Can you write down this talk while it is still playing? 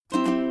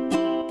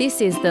This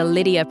is the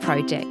Lydia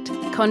Project,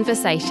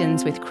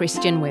 Conversations with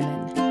Christian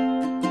Women.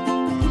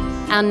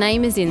 Our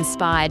name is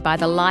inspired by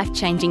the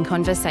life-changing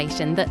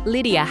conversation that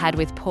Lydia had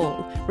with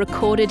Paul,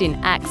 recorded in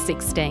Acts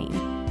 16.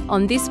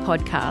 On this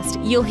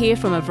podcast, you'll hear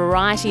from a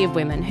variety of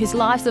women whose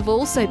lives have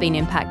also been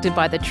impacted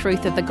by the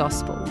truth of the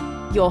gospel.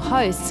 Your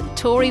hosts,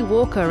 Tori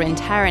Walker and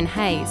Taryn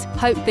Hayes,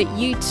 hope that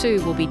you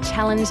too will be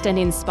challenged and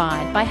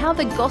inspired by how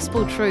the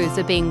gospel truths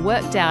are being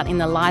worked out in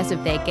the lives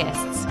of their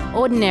guests,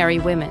 ordinary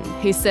women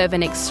who serve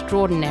an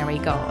extraordinary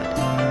God.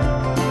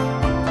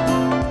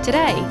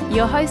 Today,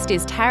 your host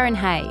is Taryn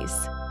Hayes.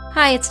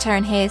 Hi, it's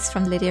Taryn Hayes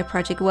from the Lydia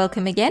Project.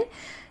 Welcome again.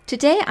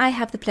 Today, I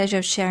have the pleasure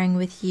of sharing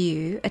with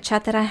you a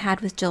chat that I had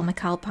with Jill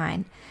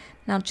McAlpine.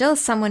 Now, Jill is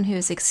someone who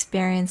has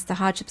experienced the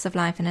hardships of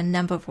life in a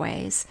number of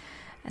ways,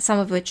 some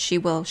of which she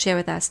will share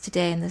with us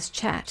today in this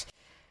chat.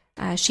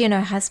 She and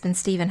her husband,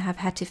 Stephen, have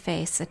had to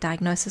face a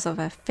diagnosis of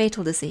a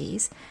fatal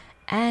disease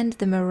and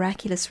the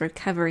miraculous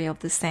recovery of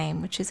the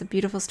same, which is a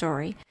beautiful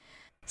story.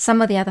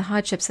 Some of the other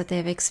hardships that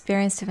they've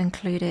experienced have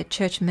included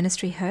church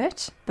ministry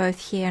hurt,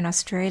 both here in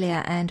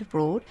Australia and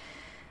abroad.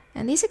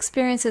 And these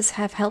experiences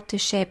have helped to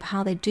shape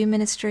how they do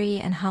ministry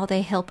and how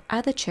they help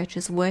other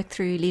churches work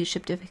through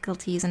leadership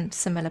difficulties and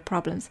similar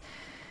problems.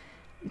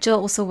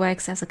 Jill also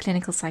works as a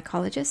clinical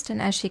psychologist,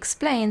 and as she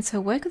explains, her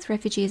work with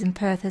refugees in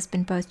Perth has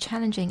been both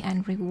challenging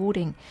and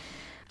rewarding.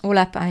 All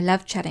up, I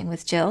love chatting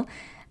with Jill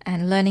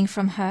and learning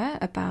from her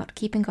about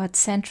keeping God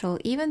central,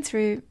 even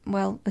through,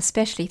 well,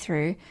 especially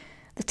through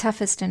the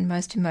toughest and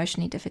most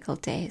emotionally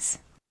difficult days.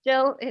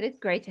 Jill, it is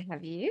great to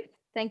have you.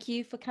 Thank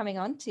you for coming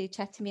on to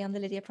chat to me on the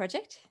Lydia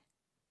Project.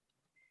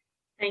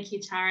 Thank you,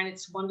 Taryn.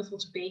 It's wonderful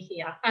to be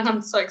here, and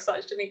I'm so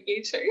excited to meet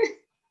you too.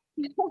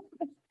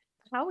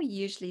 How we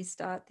usually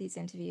start these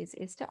interviews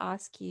is to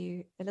ask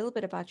you a little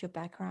bit about your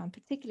background,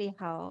 particularly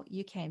how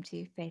you came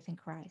to faith in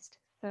Christ.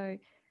 So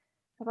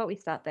how about we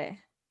start there?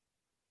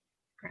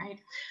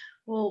 Great.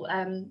 Well,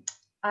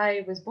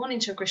 I was born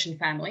into a Christian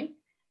family,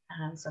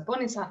 so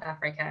born in South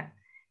Africa,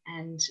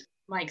 and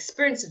my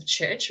experience of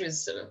church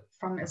was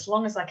from as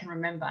long as I can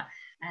remember.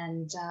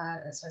 And so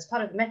I was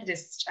part of the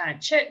Methodist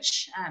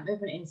church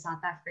movement in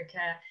South Africa,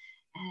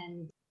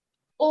 and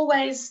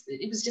always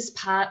it was just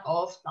part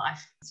of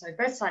life. So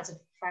both sides of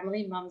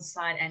family, mum's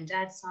side and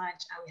dad's side,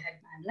 we had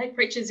lay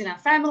preachers in our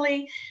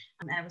family,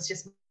 and it was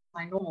just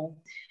my normal.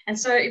 And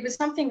so it was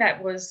something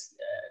that was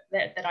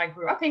that I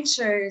grew up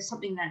into,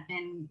 something that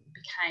then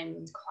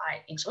became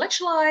quite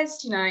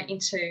intellectualized,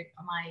 into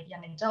my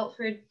young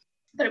adulthood.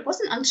 But it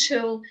wasn't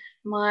until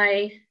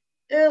my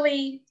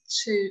early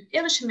to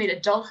mid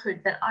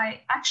adulthood that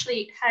I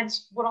actually had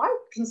what I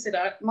would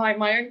consider my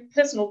own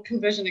personal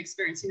conversion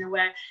experience,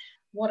 where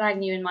what I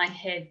knew in my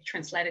head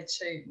translated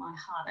to my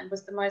heart, and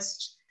was the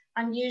most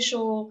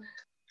unusual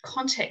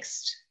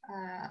context.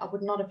 I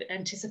would not have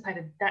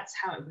anticipated that's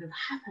how it would have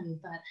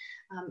happened, but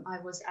I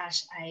was at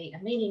a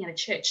meeting at a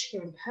church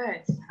here in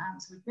Perth.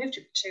 So we moved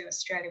to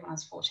Australia when I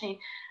was 14.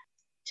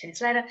 10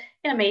 years later,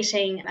 in a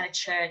meeting at a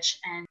church,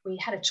 and we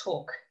had a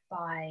talk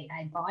by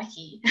a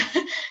bikie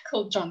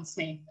called John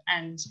Smith,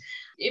 and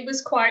it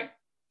was quite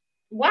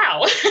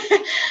wow.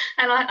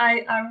 And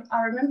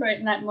I remember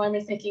in that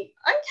moment thinking,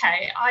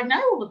 okay, I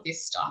know all of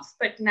this stuff,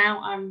 but now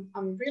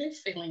I'm really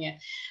feeling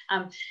it.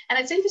 And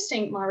it's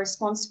interesting, my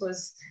response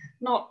was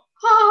not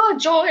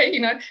joy,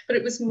 but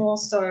it was more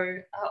so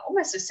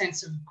almost a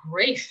sense of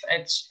grief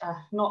at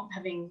not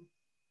having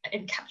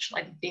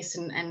encapsulated this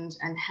and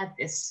had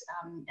this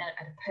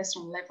at a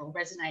personal level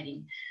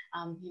resonating,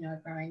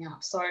 growing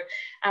up. So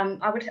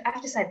I would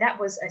have to say that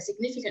was a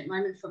significant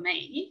moment for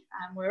me.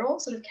 We all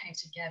sort of came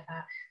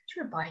together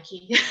through a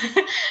bikie,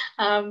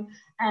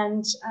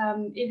 and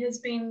it has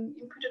been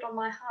imprinted on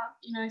my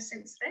heart,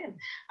 since then.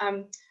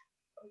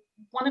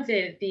 One of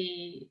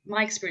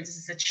my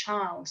experiences as a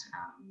child,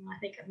 I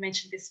think I've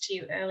mentioned this to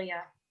you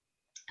earlier.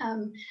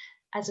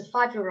 As a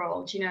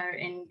 5-year-old,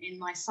 in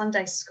my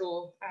Sunday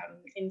school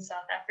in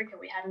South Africa,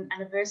 we had an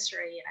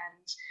anniversary,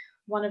 and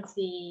one of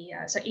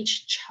so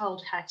each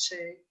child had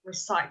to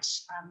recite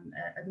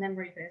a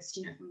memory verse,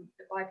 from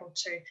the Bible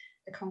to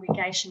the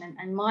congregation,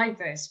 and my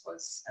verse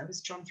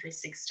was John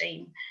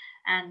 3:16,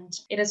 and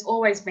it has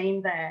always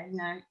been there,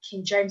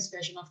 King James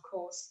Version, of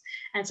course,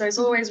 and so it's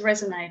always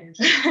resonated.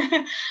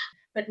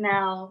 But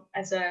now,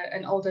 as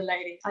an older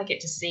lady, I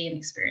get to see and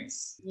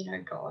experience,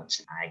 God.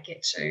 I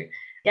get to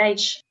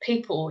engage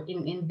people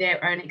in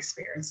their own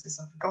experiences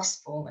of the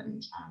gospel,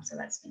 and so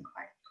that's been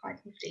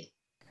quite nifty.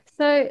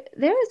 So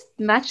there is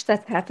much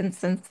that's happened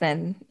since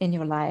then in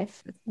your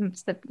life. Some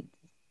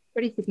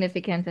pretty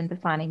significant and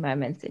defining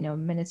moments in your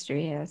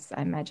ministry, as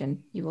I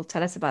imagine you will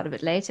tell us about a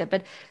bit later.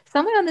 But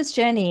somewhere on this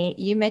journey,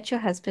 you met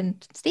your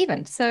husband,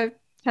 Stephen. So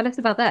tell us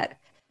about that.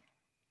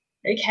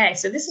 Okay,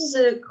 so this is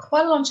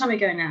quite a long time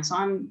ago now. So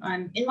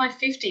I'm in my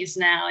 50s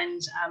now,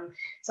 and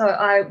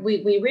so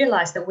we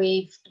realised that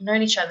we've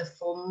known each other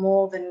for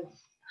more than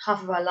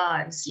half of our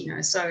lives.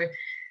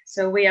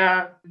 So we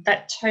are,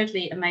 that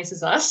totally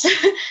amazes us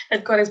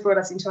that God has brought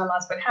us into our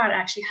lives. But how it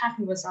actually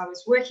happened was I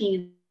was working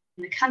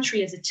in the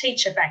country as a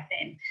teacher back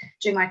then,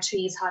 doing my 2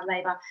 years hard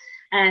labour,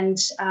 And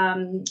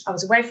I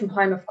was away from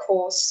home, of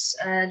course,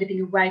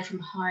 living away from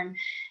home.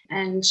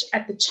 And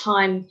at the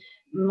time,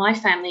 my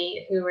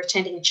family, who were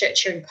attending a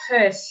church here in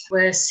Perth,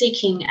 were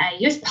seeking a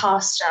youth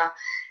pastor.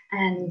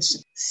 And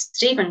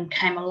Stephen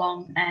came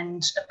along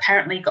and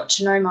apparently got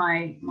to know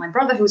my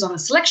brother, who was on the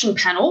selection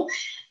panel,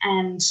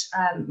 and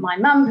my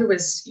mum, who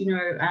was,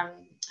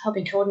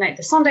 helping coordinate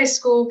the Sunday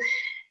school.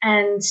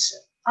 And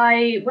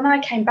when I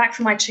came back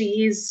from my 2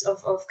 years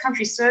of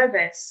country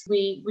service,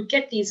 we would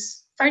get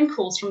these phone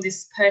calls from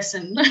this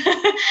person.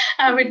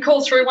 We'd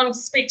call through, wanted to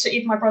speak to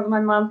either my brother or my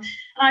mum,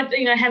 and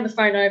I'd hand the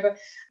phone over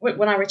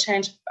when I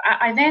returned.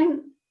 I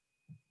then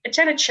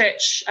attended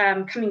church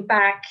coming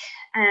back,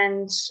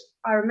 and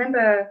I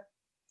remember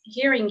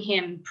hearing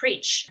him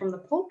preach from the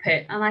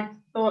pulpit, and I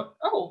thought,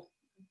 oh,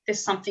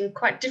 there's something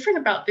quite different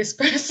about this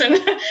person.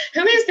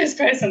 Who is this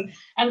person?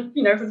 And,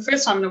 for the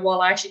first time in a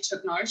while, I actually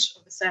took note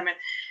of the sermon.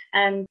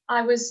 And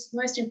I was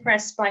most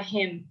impressed by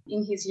him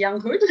in his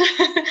younghood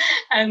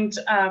and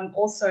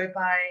also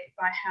by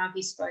how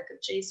he spoke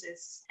of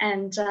Jesus.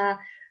 And I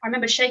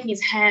remember shaking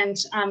his hand,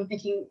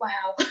 thinking,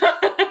 wow,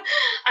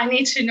 I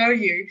need to know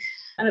you.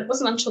 And it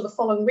wasn't until the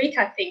following week,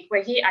 I think,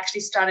 where he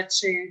actually started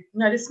to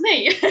notice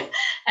me.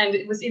 And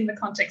it was in the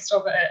context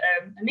of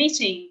a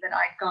meeting that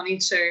I'd gone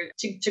into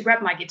to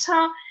grab my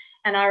guitar.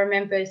 And I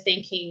remember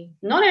thinking,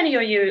 not only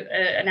are you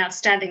an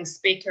outstanding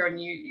speaker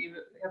and you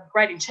have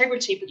great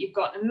integrity, but you've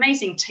got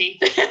amazing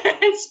teeth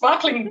and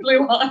sparkling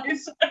blue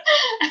eyes.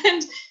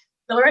 And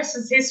the rest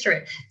is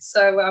history.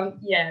 So,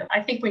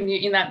 I think we knew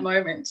in that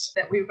moment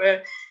that we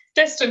were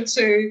destined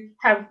to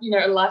have,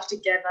 a life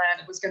together,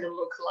 and it was going to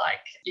look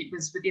like it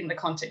was within the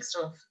context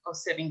of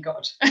serving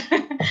God.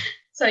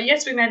 So,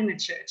 yes, we met in the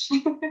church.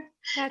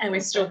 And we're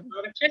still a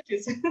lot of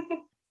churches.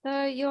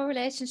 So your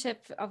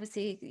relationship,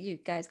 obviously you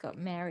guys got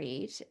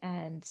married,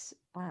 and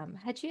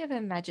had you ever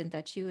imagined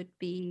that you would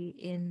be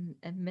in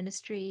a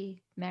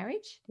ministry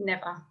marriage?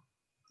 Never.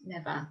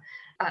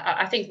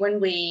 I think when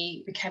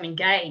we became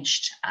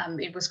engaged,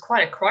 it was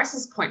quite a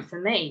crisis point for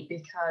me,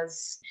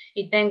 because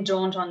it then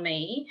dawned on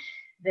me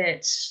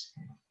that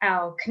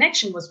our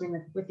connection was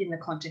within the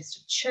context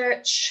of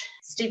church.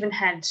 Stephen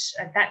had,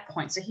 at that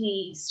point, so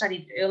he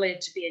studied earlier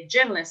to be a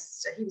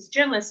journalist. So he was a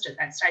journalist at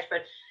that stage,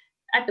 but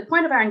at the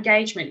point of our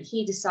engagement,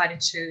 he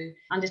decided to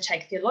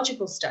undertake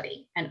theological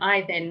study, and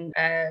I then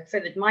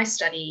furthered my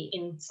study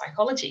in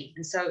psychology.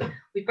 And so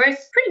we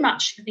both, pretty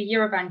much the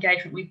year of our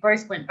engagement, we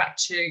both went back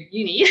to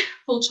uni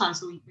full time.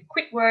 So we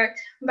quit work,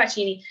 went back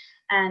to uni,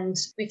 and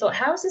we thought,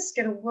 how is this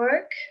going to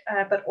work?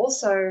 But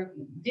also,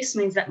 this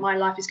means that my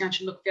life is going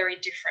to look very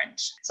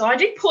different. So I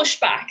did push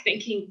back,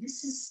 thinking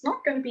this is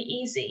not going to be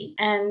easy.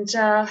 And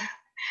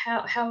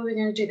how are we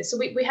going to do this? So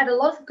we had a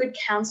lot of good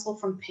counsel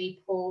from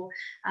people.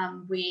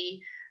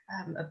 We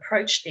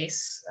approached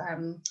this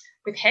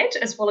with head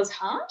as well as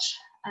heart.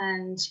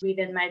 And we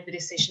then made the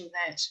decision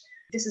that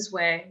this is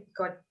where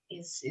God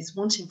is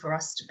wanting for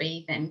us to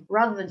be then.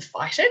 Rather than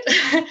fight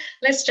it,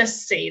 let's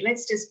just see.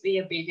 Let's just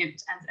be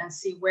obedient and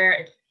see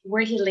where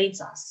he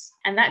leads us.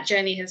 And that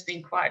journey has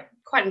been quite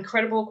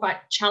incredible, quite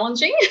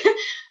challenging.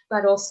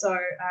 But also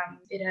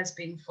it has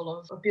been full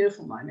of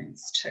beautiful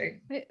moments too.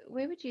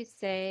 Where would you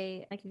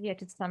say, like, if you had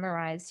to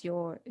summarize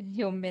your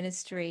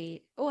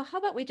ministry, or how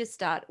about we just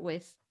start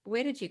with,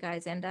 where did you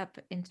guys end up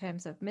in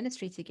terms of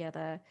ministry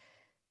together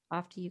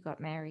after you got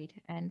married,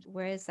 and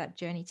where has that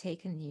journey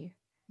taken you?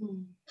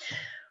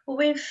 Well,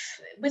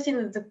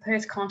 within the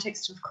Perth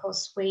context, of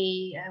course,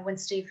 when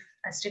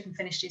Stephen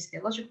finished his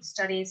theological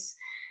studies,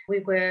 we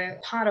were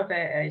part of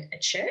a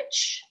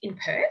church in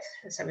Perth.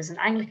 So it was an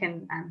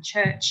Anglican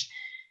church.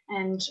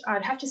 And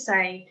I'd have to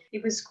say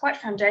it was quite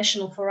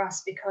foundational for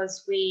us,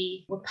 because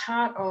we were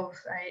part of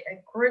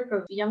a group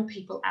of young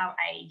people our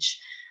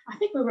age. I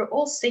think we were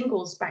all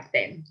singles back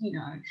then,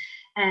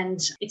 and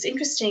it's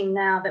interesting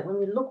now that when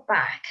we look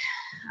back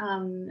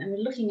and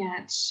we're looking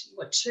at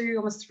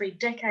almost 3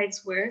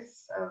 decades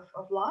worth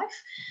of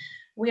life,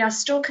 we are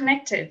still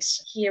connected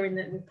here in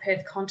the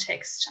Perth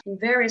context, in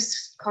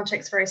various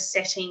contexts, various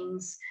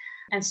settings,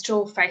 and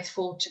still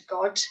faithful to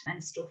God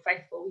and still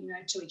faithful,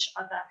 to each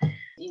other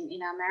in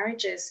our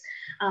marriages.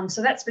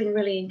 So that's been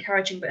really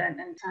encouraging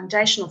and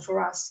foundational for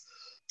us.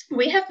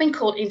 We have been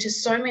called into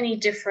so many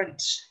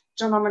different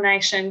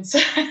denominations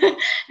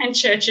and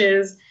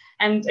churches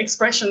and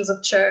expressions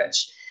of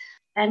church.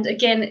 And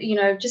again,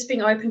 just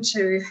being open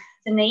to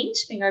the need,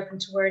 being open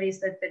to where it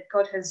is that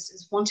God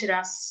has wanted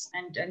us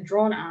and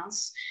drawn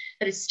us,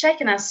 that it's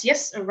taken us,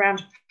 yes,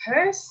 around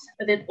Perth,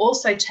 but then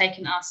also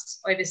taken us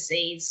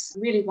overseas,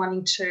 really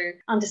wanting to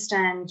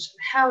understand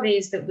how it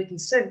is that we can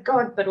serve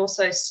God, but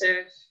also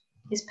serve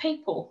his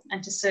people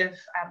and to serve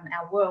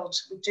our world.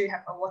 We do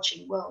have a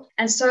watching world.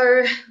 And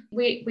so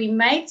we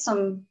made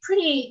some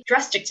pretty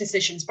drastic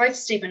decisions. Both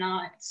Stephen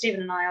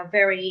and I are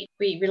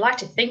we like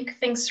to think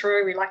things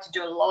through. We like to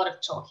do a lot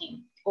of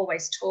talking,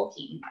 always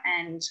talking,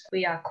 and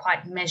we are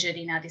quite measured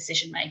in our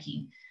decision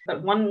making.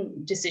 But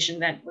one decision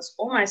that was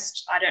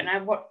almost, I don't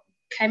know what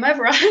came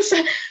over us,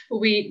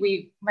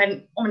 we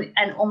made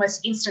an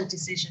almost instant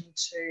decision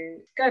to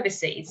go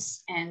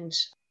overseas and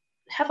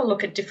have a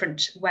look at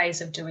different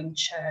ways of doing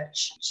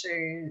church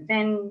to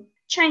then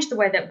change the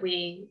way that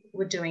we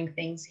were doing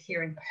things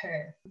here in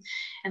Perth.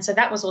 And so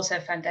that was also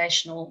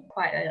foundational,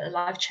 quite a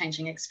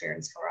life-changing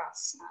experience for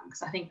us,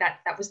 because I think that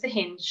was the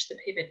hinge, the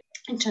pivot,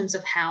 in terms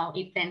of how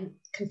it then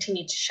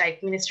continued to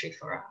shape ministry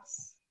for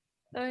us.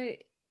 So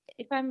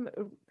if I'm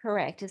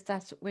correct, is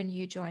that when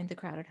you joined the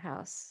Crowded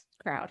House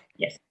crowd?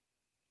 Yes,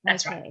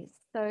 that's Okay. right.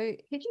 So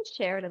could you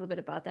share a little bit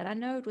about that? I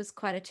know it was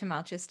quite a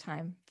tumultuous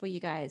time for you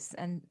guys,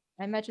 and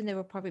I imagine there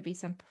will probably be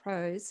some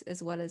pros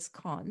as well as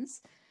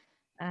cons,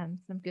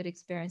 some good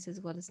experiences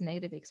as well as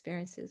negative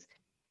experiences.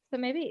 So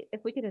maybe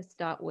if we could just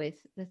start with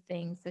the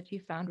things that you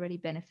found really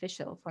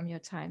beneficial from your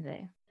time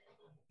there.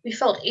 We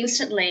felt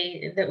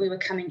instantly that we were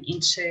coming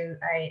into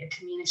a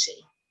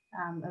community,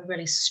 a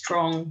really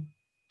strong,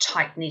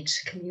 tight-knit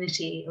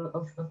community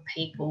of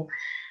people.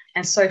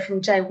 And so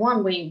from day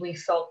one, we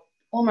felt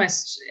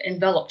almost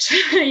enveloped,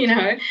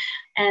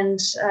 and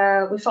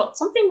we felt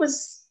something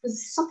was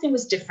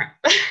different.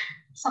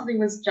 Something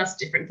was just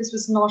different. This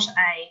was not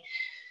a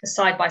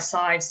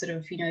side-by-side sort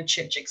of,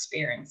 church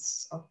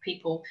experience of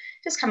people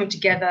just coming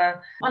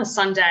together on a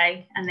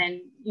Sunday and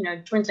then,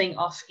 dwindling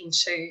off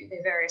into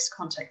their various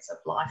contexts of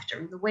life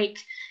during the week.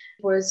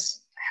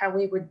 Was how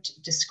we would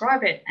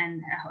describe it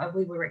and how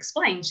we were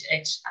explained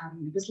it.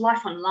 It was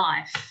life on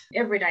life,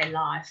 everyday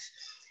life.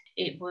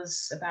 It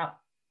was about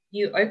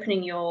you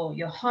opening your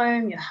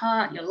home, your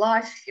heart, your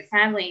life, your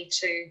family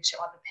to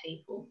other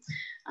people.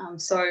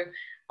 So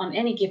on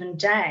any given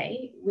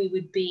day, we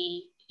would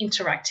be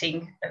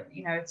interacting,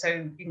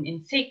 so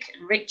in thick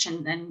and rich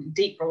and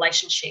deep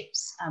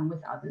relationships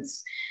with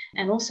others,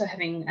 and also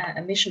having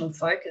a missional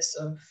focus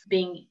of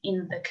being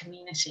in the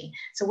community.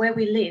 So where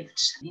we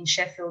lived in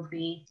Sheffield,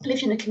 we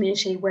lived in a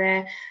community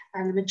where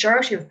the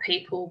majority of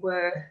people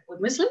were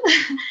Muslim.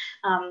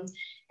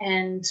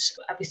 And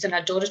we sent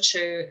our daughter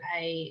to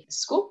a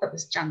school that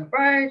was down the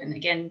road, and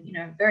again,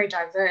 very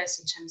diverse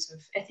in terms of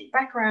ethnic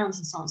backgrounds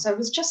and so on. So it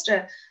was just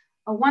a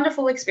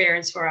wonderful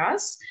experience for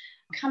us.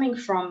 Coming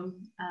from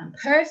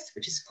Perth,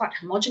 which is quite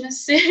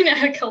homogenous,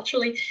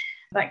 culturally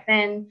back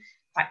then,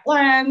 quite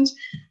bland,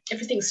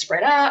 everything's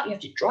spread out, you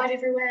have to drive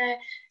everywhere,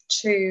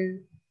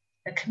 to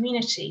a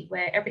community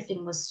where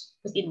everything was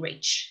within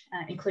reach,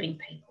 including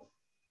people.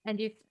 And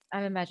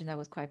I imagine that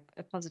was quite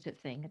a positive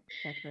thing.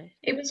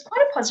 It was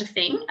quite a positive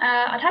thing.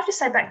 I'd have to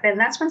say back then,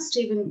 that's when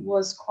Stephen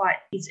was quite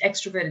his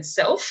extroverted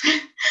self.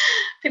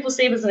 People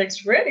see him as an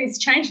extrovert. He's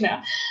changed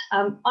now.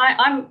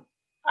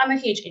 I'm a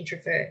huge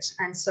introvert,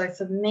 and so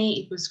for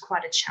me, it was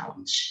quite a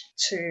challenge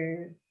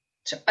to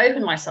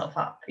open myself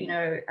up,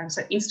 and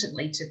so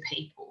instantly to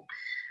people.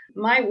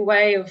 My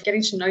way of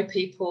getting to know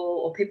people,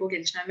 or people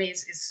getting to know me,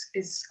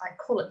 is I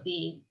call it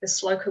the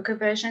slow cooker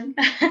version,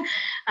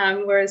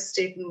 whereas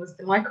Stephen was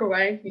the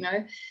microwave,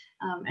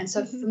 and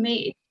so for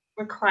me, it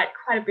required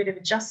quite a bit of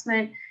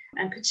adjustment,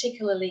 and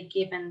particularly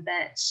given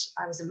that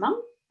I was a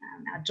mum.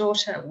 Our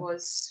daughter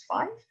was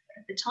 5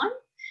 at the time,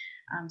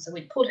 so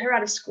we pulled her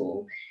out of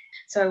school.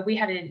 So we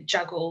had to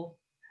juggle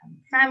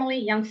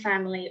young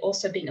family,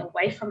 also being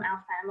away from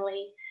our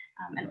family,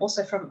 and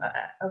also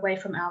away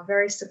from our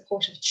very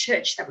supportive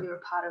church that we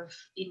were part of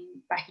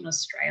back in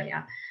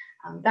Australia.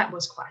 That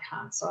was quite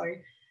hard. So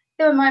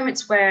there were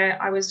moments where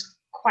I was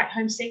quite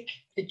homesick.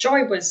 The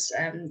joy was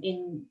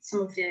in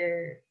some of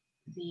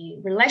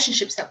the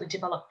relationships that we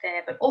developed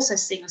there, but also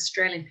seeing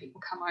Australian people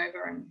come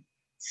over and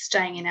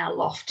staying in our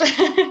loft,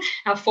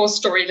 our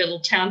 4-story little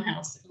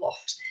townhouse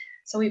loft.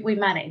 So we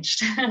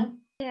managed.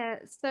 Yeah,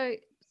 so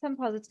some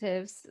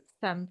positives,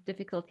 some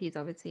difficulties,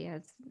 obviously,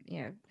 as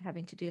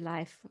having to do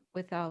life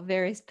with our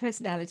various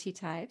personality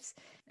types.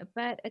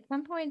 But at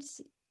some point,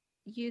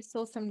 you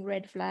saw some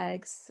red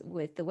flags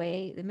with the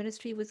way the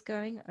ministry was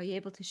going. Are you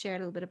able to share a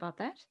little bit about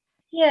that?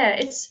 Yeah,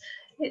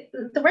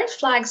 the red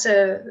flags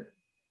are,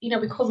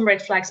 we call them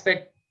red flags,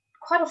 but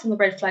quite often the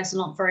red flags are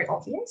not very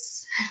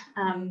obvious.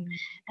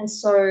 And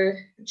so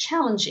the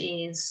challenge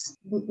is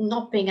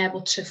not being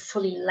able to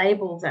fully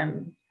label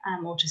them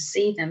or to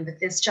see them, but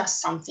there's just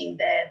something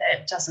there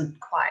that doesn't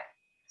quite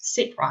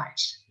sit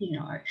right,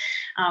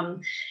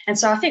 And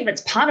so I think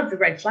that's part of the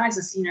red flags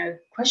is,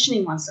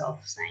 questioning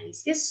oneself, saying,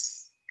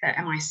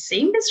 am I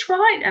seeing this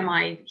right? Am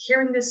I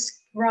hearing this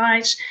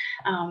right?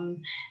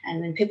 And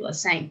then people are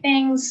saying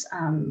things.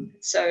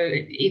 So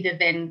it either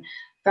then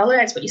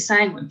validates what you're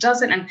saying or it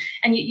doesn't.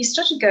 And you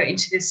start to go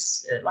into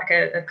this like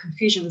a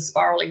confusion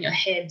spiral in your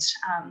head.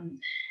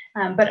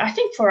 But I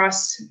think for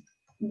us,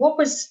 what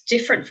was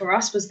different for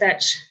us was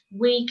that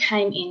we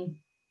came in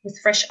with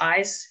fresh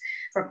eyes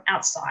from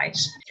outside,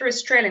 through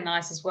Australian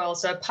eyes as well.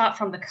 So apart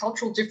from the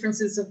cultural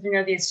differences of,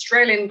 the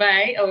Australian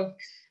way of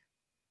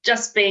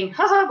just being,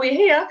 we're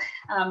here,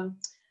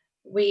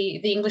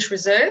 the English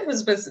reserve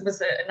was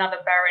another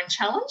barrier and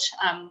challenge.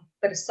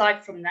 But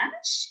aside from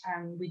that,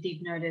 we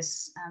did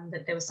notice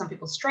that there were some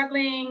people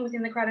struggling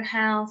within the Crowded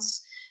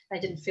House.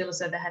 They didn't feel as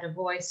though they had a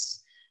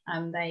voice.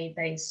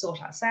 They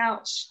sought us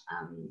out.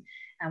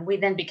 And we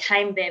then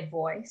became their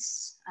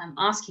voice,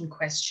 asking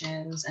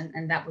questions,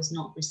 and that was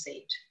not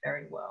received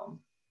very well.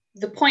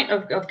 the point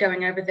of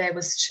going over there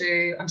was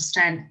to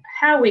understand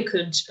how we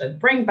could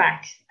bring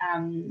back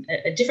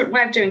a different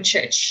way of doing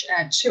church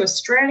to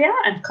Australia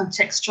and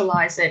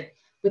contextualise it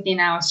within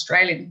our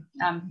Australian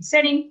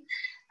setting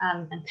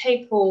and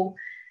people.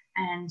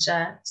 And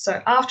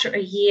so after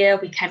a year,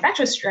 we came back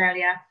to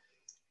Australia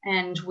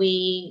and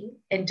we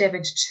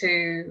endeavoured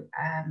to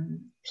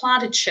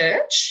plant a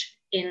church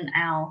in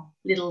our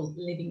little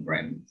living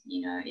room,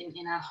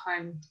 in our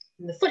home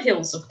in the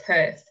foothills of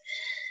Perth.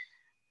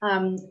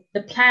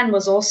 The plan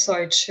was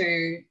also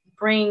to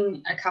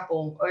bring a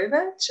couple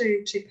over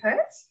to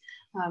Perth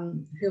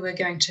who were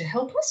going to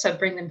help us, so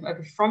bring them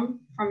over from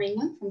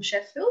England, from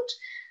Sheffield,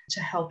 to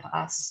help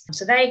us.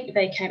 So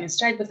they came and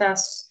stayed with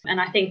us,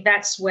 and I think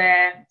that's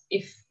where,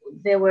 if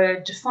there were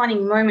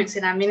defining moments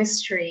in our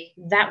ministry,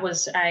 that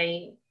was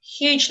a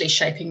hugely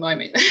shaping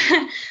moment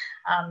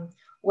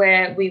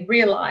where we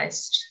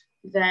realised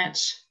that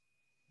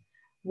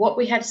what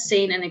we had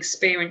seen and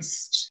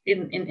experienced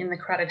in the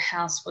crowded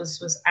house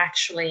was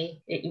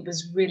actually, it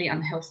was really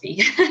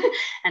unhealthy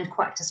and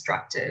quite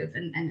destructive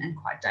and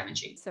quite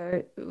damaging.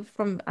 So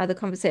from other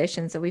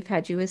conversations that we've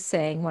had, you were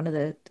saying one of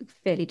the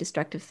fairly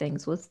destructive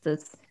things was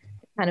this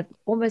kind of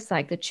almost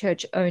like the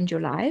church owned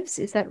your lives.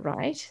 Is that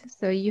right?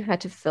 So you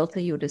had to filter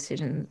your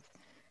decisions,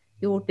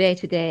 your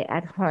day-to-day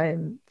at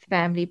home,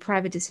 family,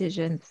 private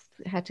decisions,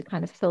 had to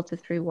kind of filter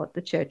through what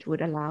the church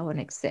would allow and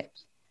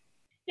accept.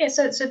 Yeah,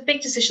 so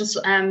big decisions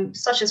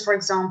such as, for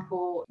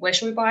example, where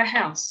should we buy a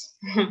house?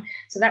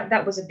 So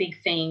that was a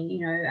big thing,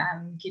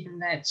 given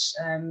that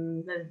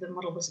the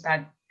model was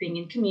about being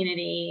in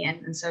community,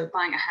 and so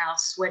buying a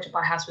house, where to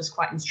buy a house was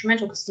quite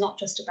instrumental, because it's not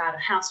just about a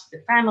house for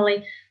the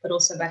family, but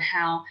also about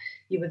how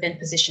you were then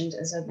positioned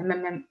as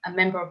a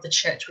member of the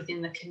church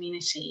within the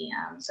community.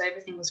 So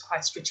everything was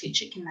quite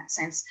strategic in that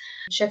sense.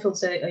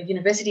 Sheffield's a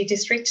university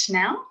district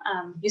now,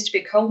 used to be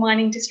a coal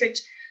mining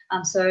district.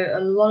 So a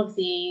lot of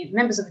the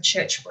members of the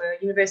church were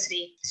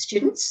university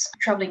students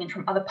travelling in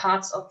from other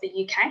parts of the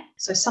UK.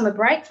 So summer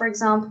break, for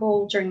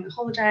example, during the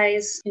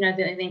holidays,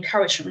 the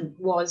encouragement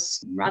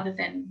was, rather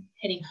than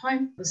heading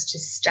home, was to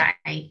stay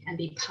and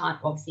be part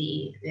of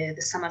the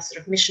summer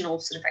sort of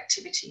missional sort of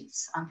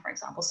activities, for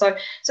example. So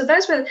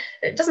those were,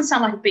 it doesn't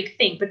sound like a big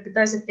thing, but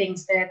those are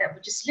things there that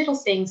were just little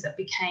things that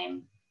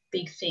became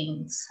big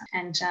things.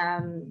 And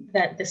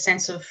that the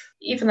sense of,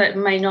 even though it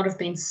may not have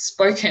been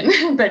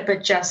spoken, but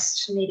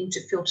just needing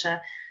to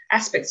filter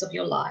aspects of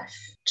your life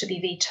to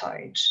be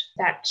vetoed.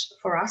 That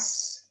for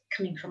us,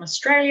 coming from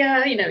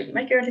Australia, you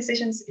make your own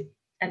decisions,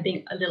 and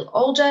being a little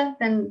older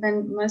than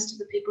most of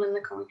the people in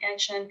the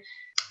congregation,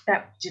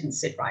 that didn't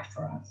sit right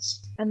for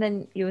us. And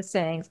then you were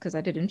saying, because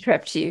I did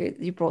interrupt you,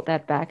 you brought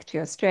that back to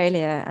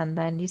Australia, and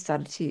then you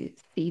started to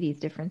see these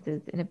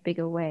differences in a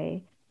bigger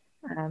way.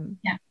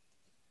 Yeah.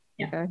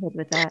 Go ahead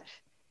with that.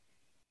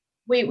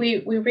 We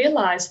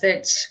realised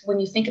that when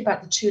you think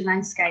about the two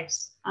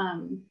landscapes,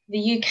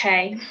 the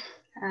UK,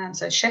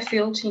 so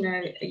Sheffield,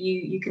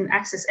 you can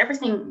access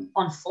everything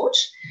on foot,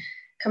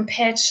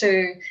 compared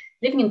to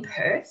living in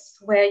Perth,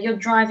 where you're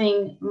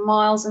driving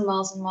miles and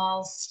miles and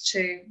miles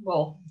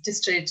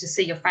just to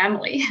see your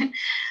family.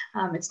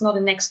 It's not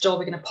a next door,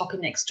 we're going to pop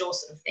in next door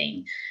sort of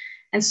thing.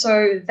 And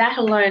so that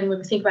alone, when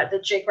we think about the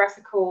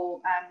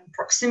geographical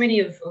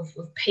proximity of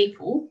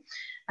people,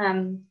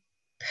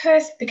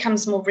 Perth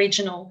becomes more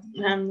regional,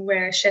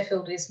 where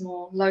Sheffield is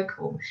more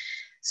local.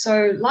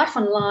 So life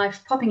on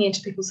life, popping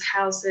into people's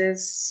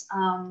houses,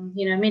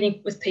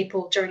 meeting with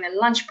people during their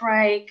lunch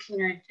break,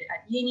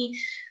 at uni,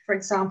 for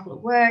example,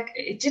 at work,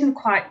 it didn't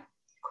quite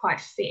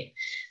fit.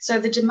 So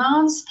the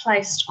demands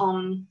placed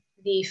on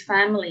the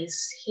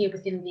families here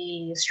within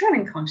the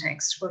Australian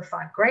context were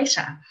far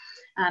greater.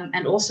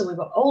 And also we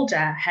were older,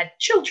 had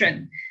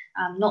children,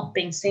 not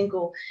being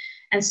single.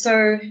 And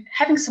so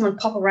having someone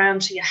pop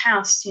around to your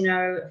house,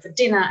 for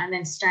dinner and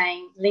then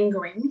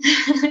lingering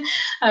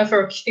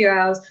for a few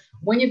hours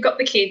when you've got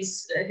the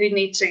kids who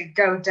need to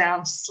go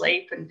down to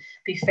sleep and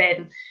be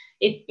fed,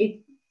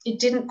 it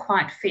didn't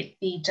quite fit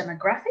the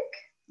demographic.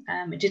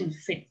 It didn't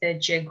fit the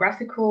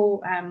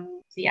geographical,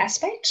 the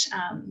aspect.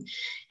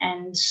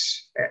 And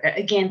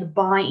again, the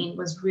buy-in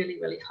was really,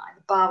 really high.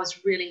 The bar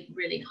was really,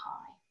 really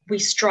high. We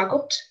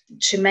struggled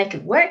to make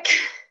it work.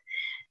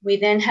 We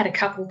then had a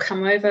couple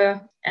come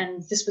over,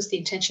 and this was the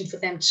intention for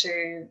them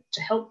to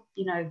help,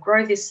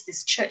 grow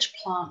this church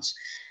plant.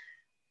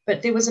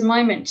 But there was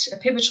a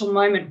pivotal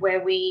moment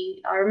where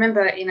I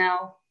remember in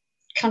our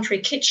country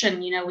kitchen,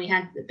 we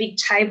had a big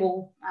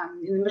table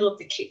in the middle of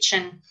the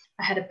kitchen.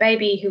 I had a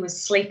baby who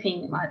was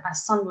sleeping. My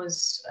son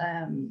was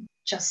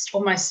just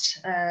almost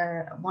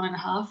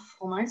 1.5,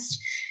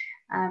 almost,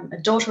 a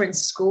daughter in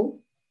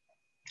school.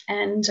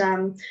 And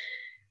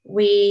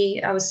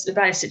I was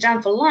about to sit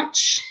down for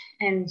lunch.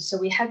 And so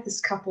we had this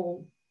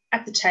couple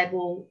at the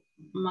table,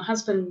 my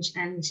husband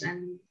and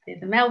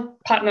the male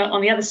partner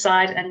on the other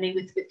side, and me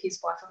with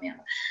his wife on the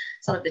other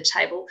side of the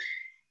table.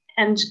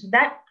 And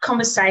that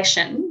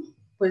conversation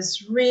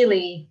was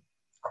really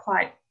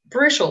quite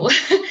brutal.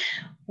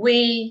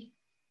 We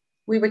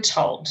were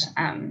told,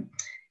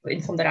 were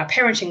informed that our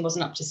parenting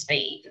wasn't up to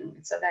speed,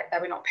 and so that they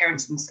were not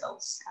parents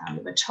themselves.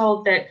 We were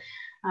told that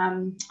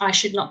I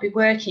should not be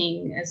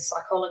working as a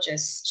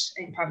psychologist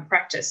in private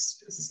practice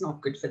because it's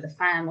not good for the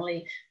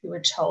family. We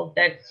were told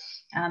that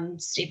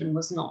Stephen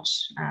was not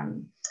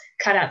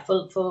cut out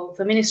for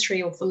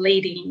ministry or for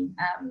leading,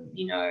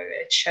 a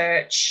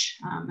church.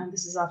 And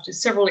this is after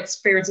several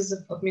experiences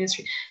of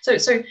ministry.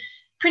 So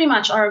pretty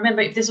much, I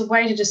remember, if there's a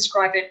way to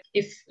describe it,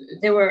 if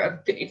there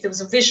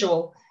was a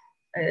visual,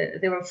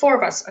 there were four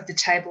of us at the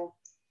table.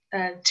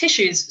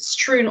 Tissues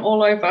strewn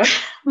all over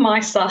my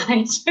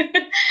side.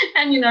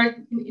 And,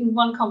 in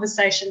one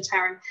conversation,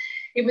 Taryn,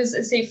 it was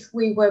as if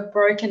we were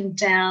broken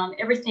down.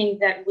 Everything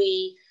that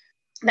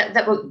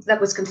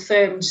was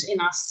confirmed in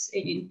us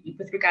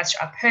with regards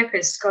to our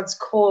purpose, God's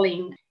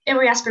calling,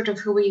 every aspect of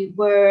who we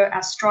were,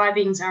 our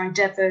strivings, our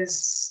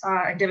endeavours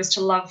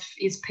to love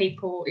His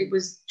people, it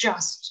was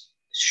just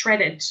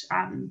shredded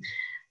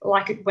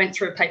like it went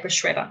through a paper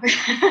shredder.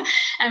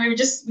 And we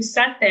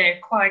sat there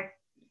quite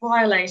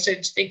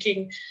violated,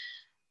 thinking,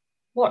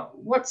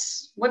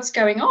 what's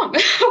going on?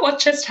 What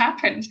just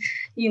happened?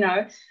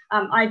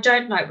 I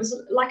don't know. It was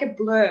like a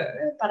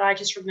blur, but I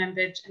just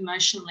remembered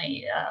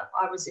emotionally.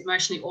 I was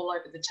emotionally all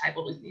over the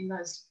table in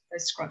those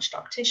scrunched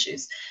up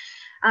tissues.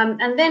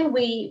 And then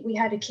we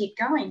had to keep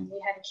going.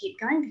 We had to keep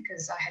going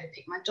because I had to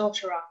pick my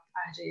daughter up.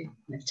 I had to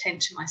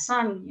attend to my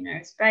son,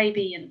 his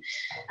baby,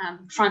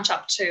 and front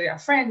up to our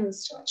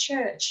friends, to our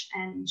church.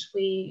 And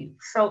we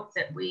felt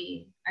that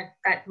at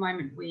that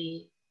moment,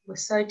 we were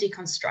so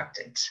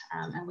deconstructed,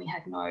 and we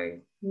had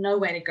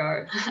nowhere to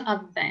go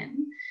other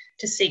than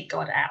to seek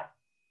God out.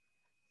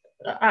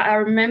 I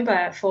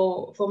remember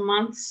for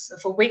months,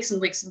 for weeks and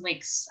weeks and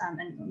weeks,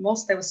 and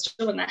whilst they were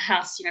still in the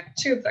house,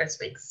 2 of those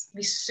weeks,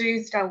 we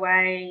soothed our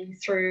way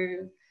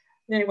through.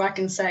 The only way I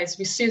can say is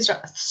we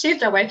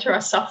soothed our way through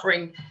our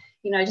suffering,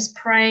 just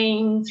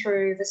praying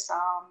through the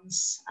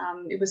Psalms.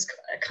 It was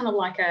kind of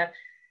like a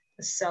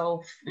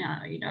self,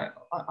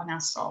 on our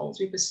souls.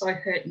 We were so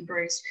hurt and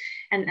bruised,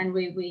 and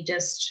we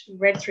just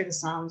read through the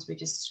Psalms. We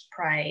just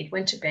prayed,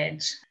 went to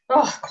bed,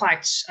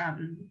 quite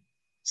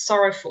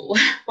sorrowful,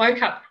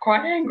 woke up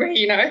quite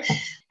angry,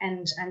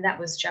 and that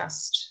was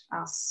just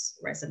us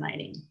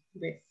resonating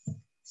with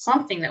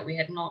something that we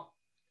had not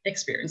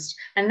experienced.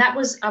 And that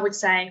was, I would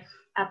say,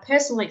 our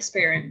personal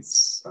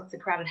experience of the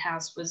crowded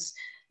house was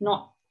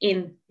not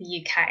in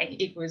the UK.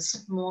 It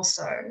was more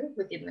so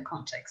within the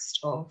context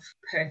of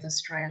Perth,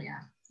 Australia.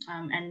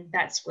 And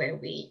that's where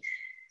we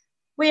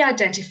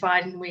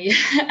identified and we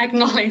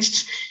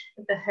acknowledged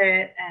the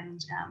hurt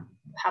and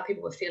how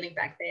people were feeling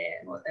back there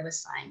and what they were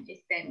saying. It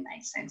then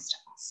made sense to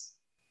us.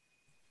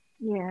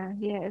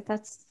 Yeah.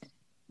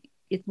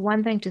 It's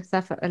one thing to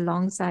suffer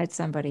alongside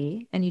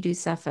somebody, and you do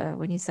suffer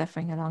when you're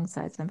suffering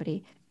alongside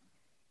somebody,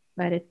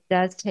 but it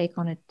does take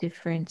on a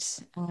different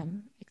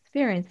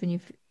experience when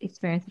you've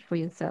experienced it for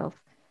yourself.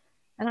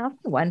 And I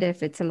often wonder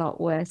if it's a lot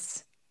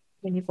worse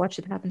when you've watched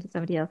it happen to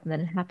somebody else and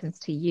then it happens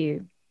to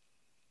you.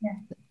 Yeah.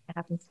 It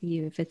happens to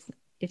you, if it's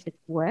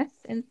worse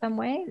in some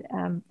way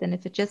than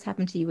if it just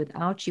happened to you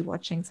without you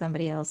watching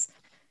somebody else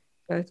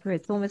go through.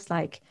 It's almost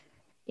like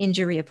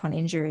injury upon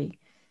injury.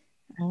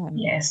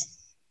 Yes.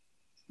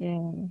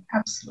 Yeah.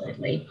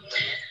 Absolutely.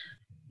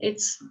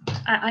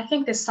 I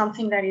think there's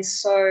something that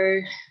is so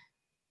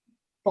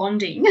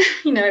bonding,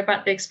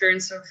 about the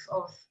experience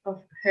of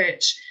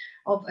hurt,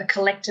 of a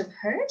collective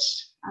hurt.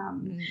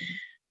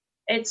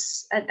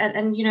 It's and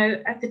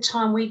at the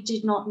time we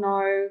did not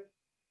know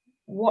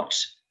what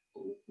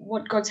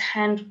God's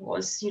hand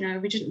was.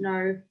 We didn't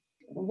know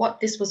what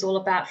this was all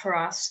about for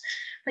us.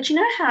 But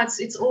how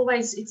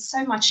it's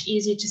so much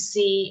easier to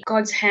see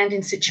God's hand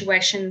in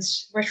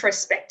situations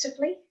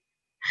retrospectively.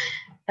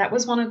 That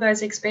was one of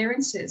those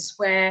experiences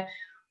where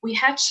we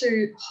had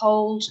to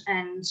hold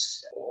and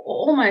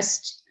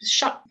almost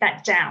shut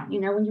that down.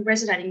 When you're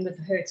resonating with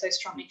the hurt so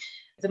strongly,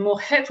 the more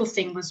hurtful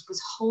thing was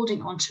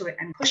holding onto it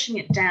and pushing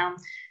it down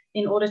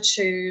in order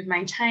to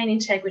maintain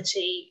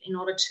integrity, in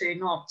order to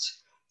not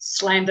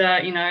slander,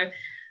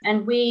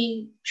 And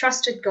we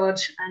trusted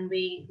God, and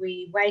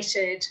we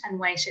waited and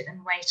waited and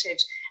waited.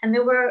 And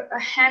there were a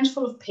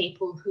handful of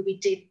people who we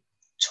did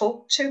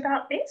talk to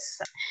about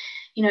this.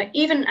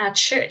 Even our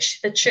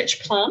church, the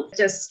church plant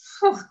just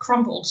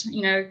crumbled,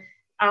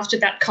 after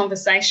that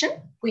conversation.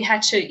 We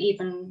had to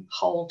even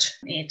hold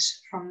it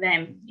from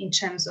them in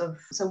terms of,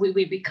 so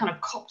we kind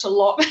of copped a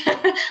lot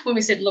when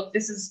we said, look,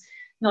 this is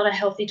not a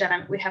healthy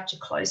dynamic. We have to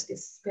close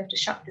this. We have to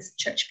shut this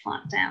church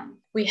plant down.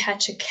 We had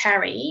to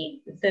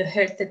carry the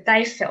hurt that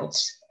they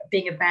felt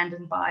being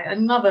abandoned by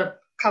another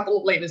couple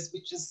of leaders,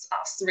 which is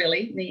us,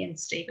 really, me and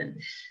Stephen.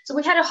 So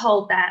we had to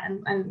hold that,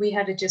 and we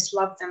had to just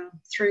love them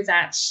through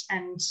that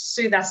and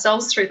soothe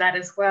ourselves through that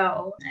as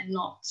well, and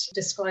not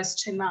disclose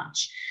too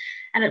much.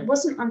 And it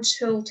wasn't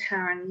until,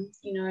 Taryn,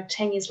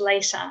 10 years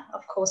later,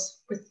 of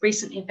course, with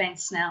recent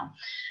events now,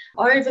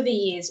 over the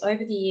years,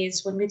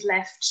 when we'd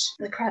left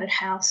the crowded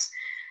house,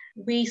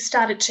 we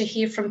started to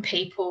hear from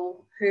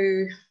people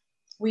who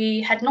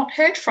we had not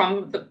heard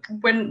from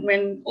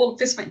when all of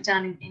this went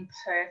down in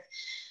Perth.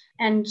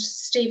 And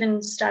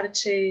Stephen started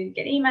to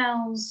get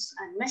emails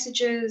and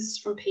messages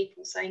from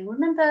people saying,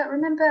 remember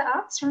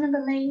us,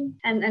 remember me,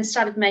 and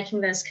started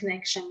making those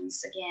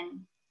connections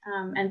again.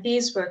 And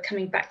these were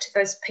coming back to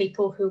those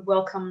people who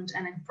welcomed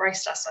and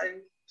embraced us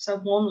so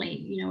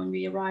warmly, when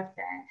we arrived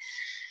there.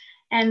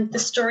 And the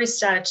stories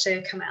started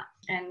to come out.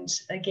 And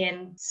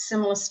again,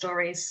 similar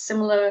stories,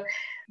 similar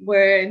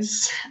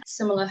words,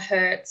 similar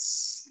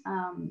hurts.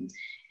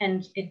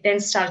 And it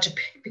then started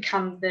to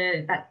become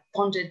that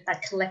bonded,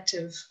 that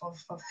collective of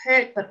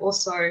hurt, but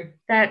also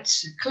that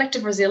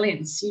collective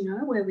resilience,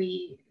 where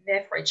we're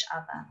there for each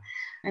other.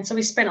 And so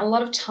we spent a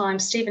lot of time,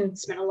 Stephen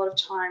spent a lot of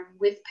time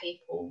with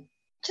people,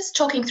 just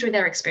talking through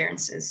their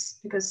experiences,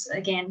 because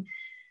again,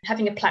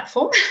 having a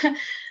platform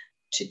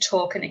to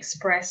talk and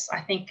express,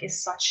 I think,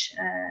 is such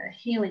a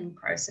healing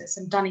process,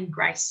 and done in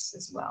grace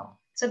as well.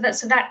 So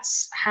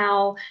that's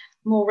how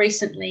more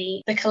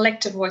recently the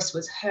collective voice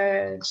was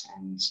heard.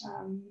 And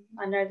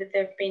I know that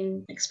there have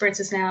been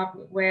experiences now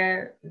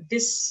where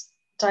this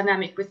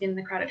dynamic within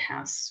the crowded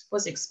house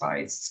was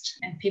exposed,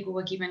 and people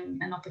were given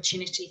an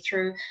opportunity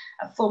through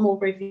a formal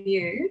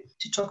review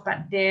to talk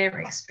about their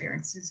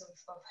experiences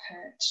of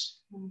hurt.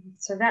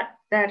 So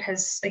that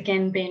has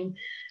again been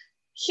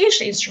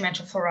hugely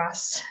instrumental for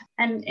us,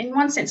 and in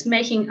one sense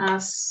making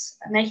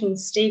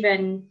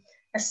Stephen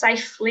a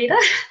safe leader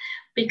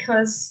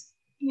because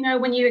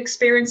when you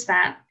experience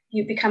that,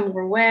 you become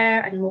more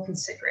aware and more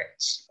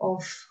considerate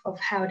of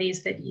how it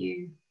is that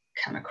you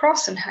come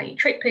across and how you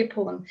treat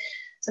people. And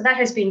so that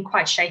has been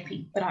quite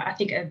shaping, but I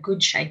think a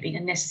good shaping, a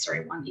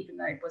necessary one, even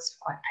though it was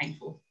quite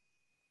painful.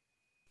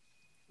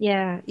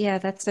 Yeah,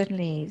 that's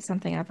certainly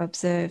something I've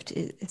observed,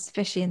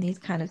 especially in these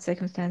kind of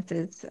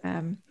circumstances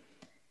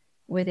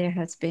where there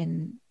has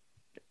been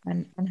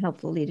an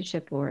unhelpful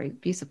leadership or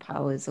abuse of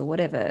powers or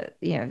whatever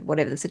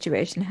the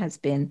situation has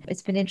been.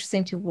 It's been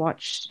interesting to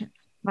watch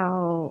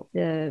how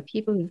the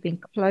people who've been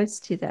close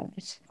to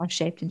that are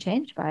shaped and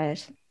changed by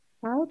it.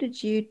 How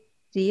did you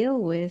deal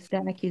with the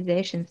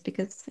accusations?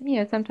 Because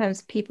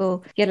sometimes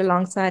people get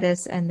alongside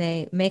us and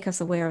they make us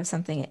aware of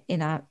something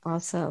in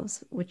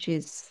ourselves,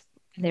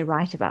 and they're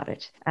right about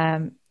it.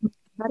 How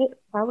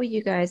were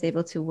you guys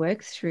able to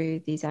work through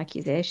these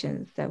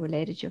accusations that were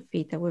laid at your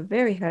feet that were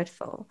very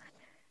hurtful,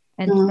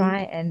 and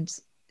try and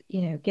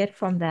get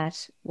from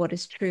that what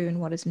is true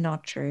and what is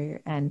not true,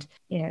 and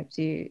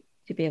to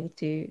be able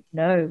to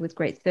know with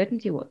great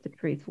certainty what the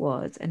truth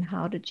was? And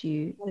how did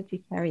you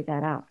carry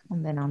that out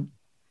from then on?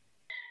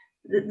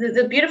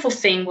 The beautiful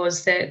thing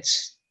was that,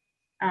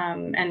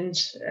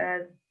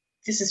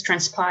 this has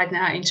transpired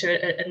now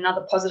into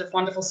another positive,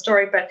 wonderful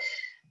story, but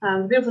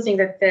the beautiful thing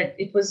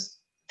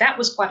that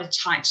was quite a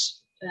tight,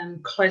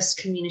 close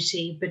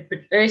community, but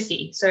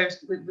earthy. So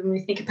when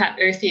we think about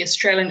earthy,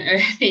 Australian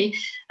earthy,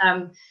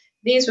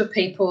 these were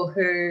people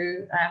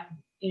who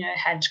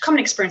had common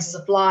experiences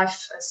of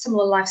life,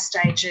 similar life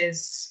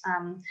stages,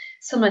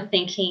 similar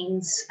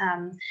thinkings,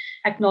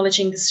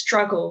 acknowledging the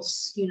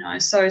struggles.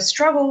 So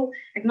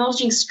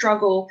acknowledging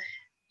struggle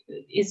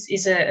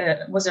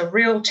was a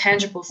real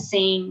tangible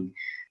thing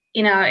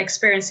in our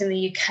experience in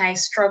the UK.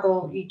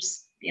 Struggle,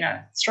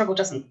 struggle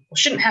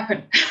shouldn't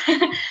happen.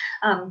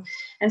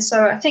 And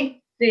so I think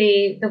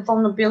the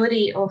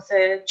vulnerability of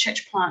the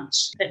church plant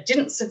that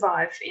didn't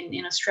survive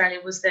in Australia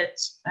was that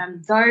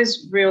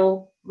those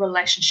real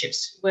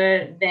relationships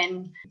were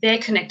then their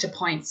connector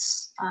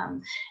points,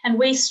 and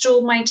we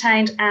still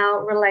maintained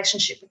our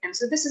relationship with them.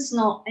 So this is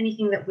not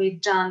anything that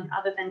we've done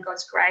other than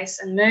God's grace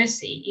and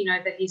mercy,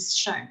 that He's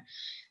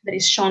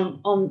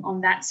shone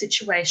on that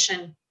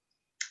situation.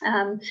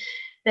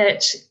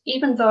 That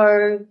even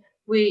though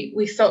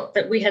we felt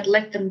that we had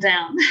let them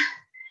down,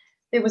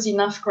 there was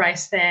enough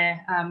grace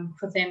there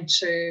for them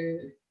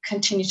to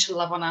continue to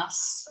love on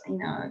us,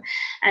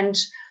 and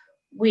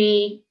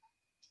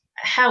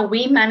how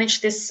we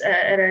managed this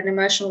at an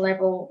emotional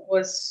level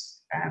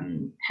was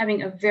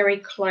having a very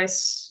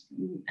close,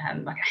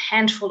 like a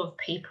handful of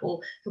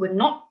people who were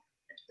not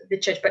the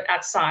church but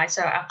outside,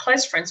 so our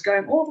close friends,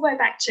 going all the way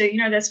back to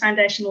those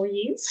foundational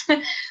years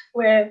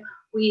where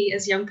we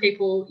as young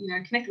people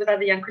connected with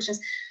other young Christians.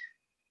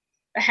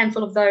 A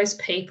handful of those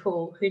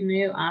people who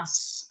knew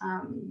us,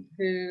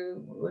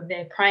 who were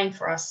there praying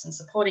for us and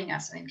supporting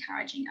us and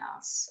encouraging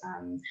us.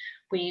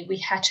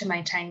 We had to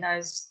maintain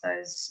those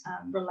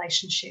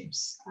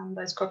relationships,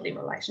 those godly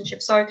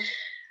relationships. So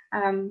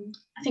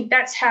I think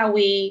that's how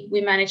we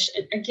managed,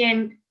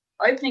 again,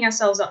 opening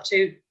ourselves up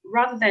to,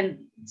 rather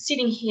than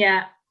sitting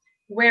here,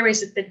 where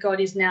is it that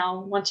God is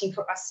now wanting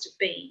for us to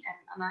be?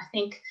 And I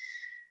think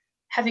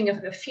having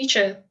a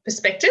future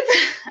perspective,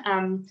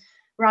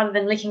 rather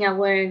than licking our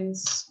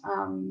wounds,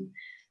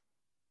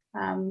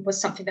 was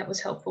something that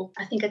was helpful.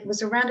 I think it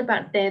was around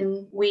about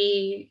then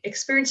we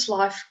experienced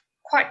life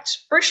quite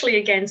brutally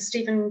again.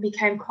 Stephen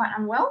became quite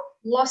unwell,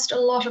 lost a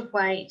lot of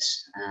weight.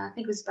 I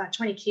think it was about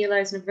 20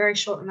 kilos in a very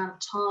short amount of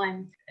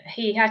time.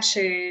 He had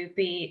to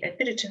be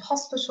admitted to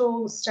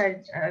hospital,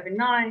 stayed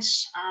overnight,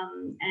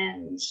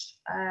 and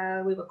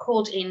we were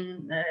called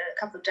in a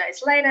couple of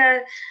days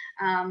later,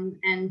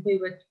 and we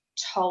were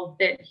told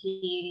that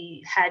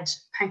he had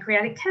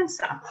pancreatic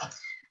cancer.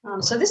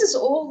 So this is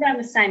all around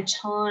the same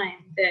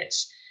time that,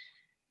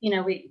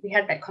 we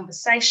had that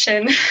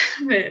conversation.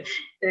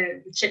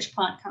 the church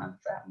plant kind of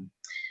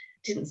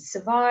didn't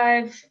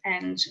survive,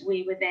 and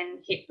we were then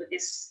hit with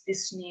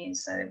this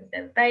news. So with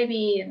a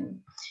baby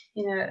and,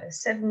 a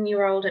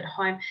 7-year-old at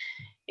home,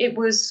 it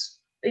was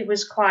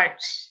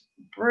quite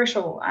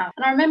brutal.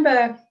 And I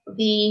remember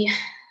the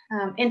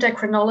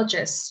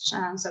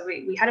endocrinologist. So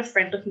we had a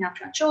friend looking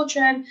after our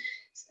children.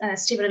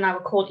 Stephen and I were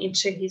called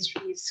into his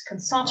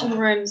consulting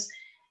rooms,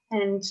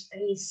 and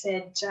he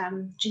said,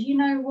 do you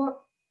know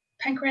what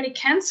pancreatic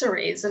cancer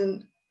is?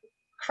 And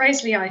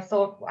crazily, I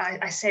thought,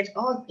 I said,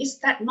 oh, is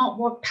that not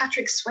what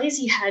Patrick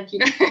Swayze had,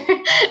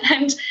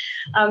 And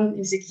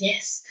he said,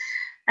 yes.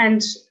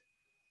 And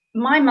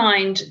my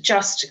mind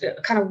just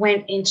kind of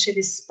went into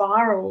this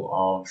spiral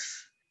of,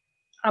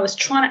 I was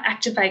trying to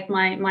activate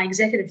my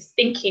executive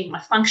thinking,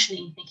 my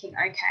functioning thinking,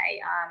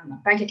 okay,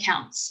 bank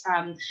accounts,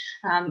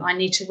 I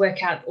need to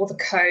work out all the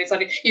codes.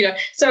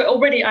 So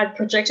already I'd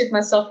projected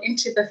myself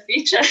into the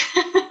future.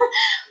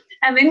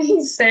 And then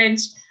he said,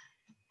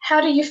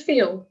 how do you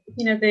feel?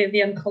 The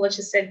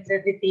oncologist said,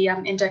 the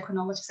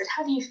endocrinologist said,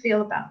 how do you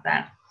feel about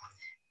that?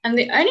 And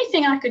the only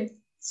thing I could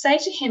say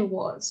to him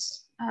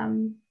was,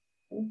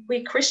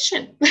 we're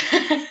Christian.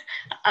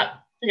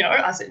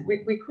 I said,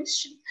 we're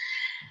Christian.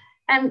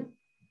 And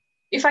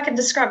if I can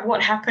describe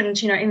what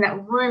happened, in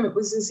that room, it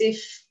was as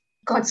if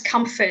God's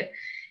comfort,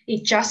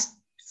 it just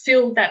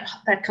filled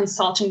that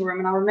consulting room.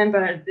 And I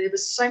remember there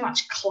was so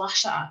much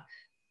clutter,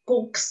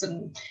 books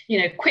and,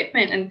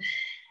 equipment,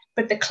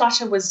 but the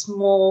clutter was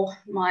more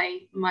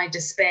my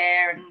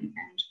despair and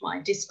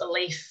my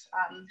disbelief.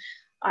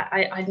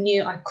 I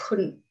knew I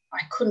couldn't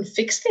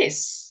fix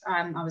this.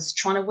 I was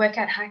trying to work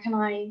out how can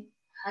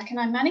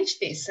I manage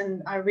this,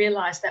 and I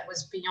realized that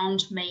was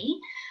beyond me.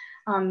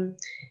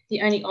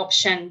 The only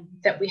option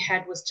that we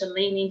had was to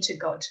lean into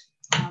God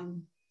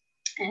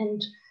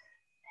and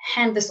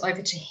hand this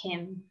over to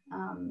him.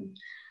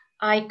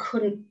 I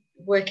couldn't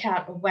work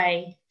out a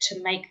way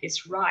to make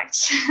this right.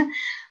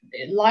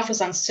 Life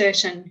was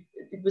uncertain,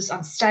 it was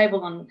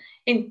unstable,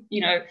 and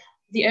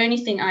the only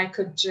thing I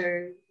could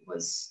do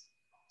was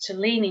to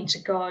lean into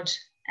God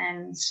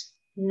and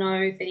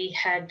know that he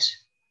had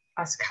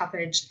us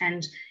covered,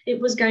 and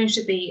it was going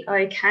to be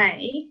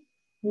okay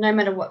no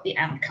matter what the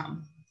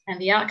outcome. And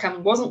the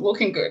outcome wasn't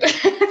looking good.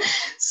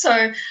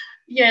 So,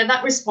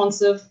 that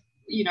response of,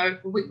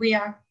 we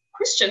are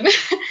Christian.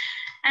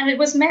 And it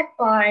was met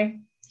by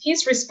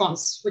his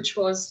response, which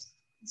was,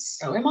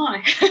 so am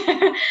I.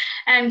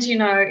 And,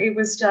 it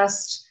was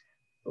just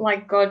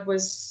like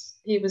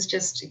he was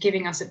just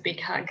giving us a big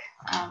hug.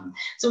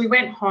 So we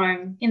went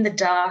home in the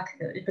dark.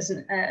 It was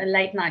a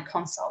late night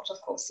consult.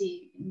 Of course,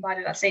 he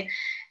invited us in,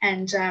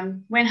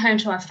 and went home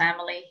to our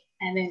family,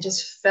 and then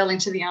just fell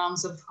into the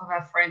arms of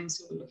our friends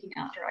who were looking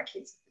after our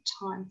kids at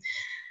the time.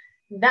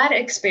 That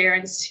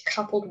experience,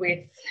 coupled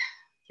with,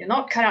 you're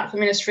not cut out for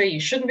ministry, you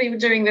shouldn't be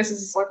doing this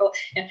as a cycle,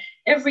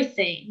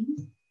 everything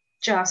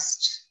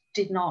just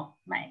did not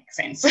make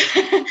sense.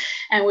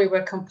 And we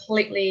were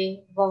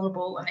completely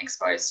vulnerable and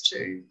exposed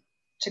to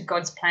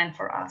God's plan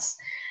for us.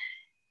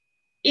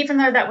 Even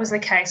though that was the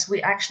case,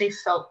 we actually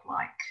felt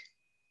like,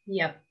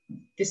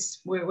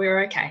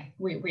 we're okay.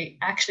 We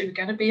actually were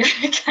going to be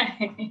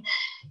okay.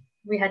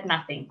 We had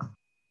nothing.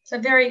 So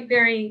very,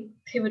 very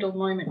pivotal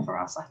moment for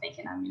us, I think,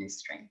 in our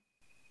ministry.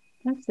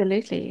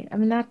 Absolutely. I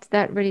mean,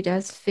 that really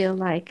does feel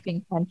like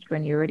being punched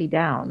when you're already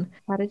down.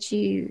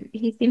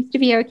 He seems to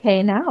be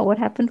okay now. What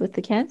happened with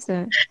the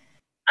cancer?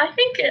 I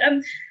think,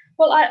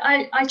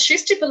 I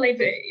choose to believe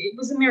it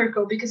was a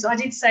miracle, because I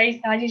did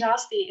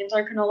ask the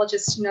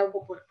endocrinologist,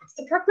 what's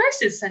the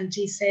prognosis? And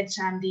he said,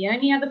 the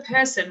only other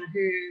person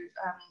who,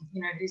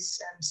 whose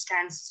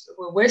scans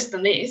were worse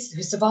than this,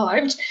 who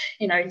survived,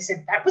 he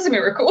said that was a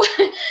miracle.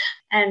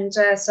 And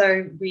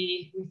so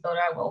we thought,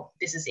 oh, well,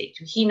 this is it.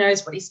 He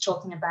knows what he's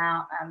talking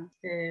about.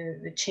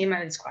 The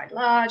tumour is quite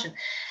large.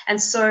 And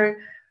so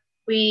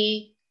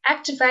we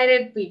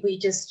activated, we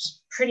just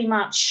pretty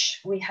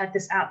much, we had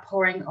this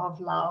outpouring of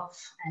love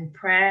and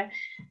prayer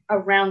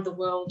around the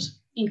world,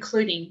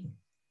 including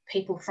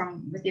people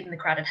from within the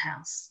crowded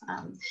house.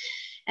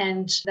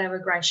 And they were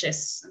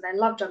gracious, and they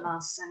loved on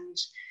us, and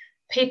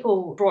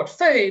people brought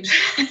food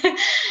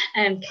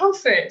and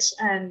comfort.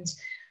 And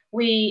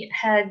we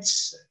had,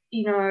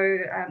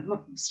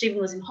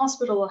 Stephen was in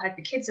hospital, I had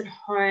the kids at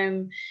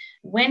home.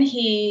 When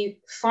he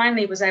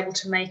finally was able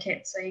to make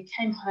it, so he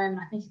came home,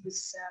 I think he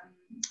was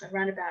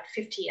around about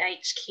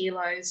 58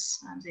 kilos,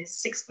 he's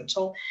 6 foot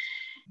tall,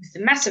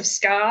 with a massive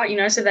scar,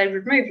 so they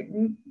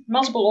removed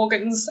multiple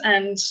organs.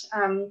 And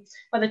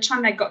by the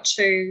time they got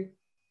to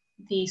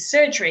the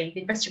surgery,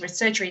 the investigative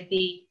surgery,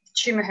 the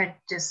tumour had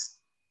just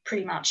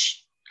pretty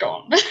much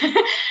gone.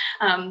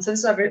 So this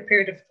was over a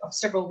period of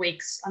several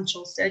weeks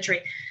until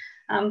surgery.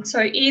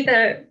 So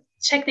either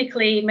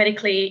technically,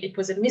 medically, it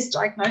was a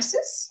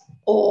misdiagnosis,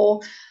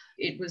 or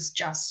it was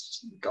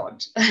just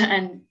God.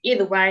 And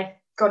either way,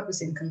 God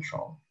was in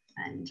control.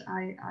 And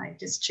I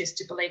just choose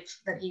to believe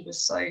that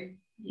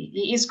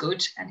he is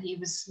good, and he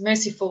was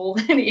merciful,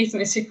 and he is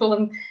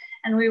merciful,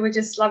 and we were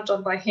just loved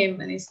on by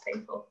him and his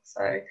people.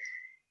 So,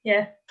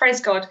 yeah,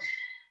 praise God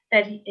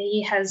that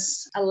he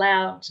has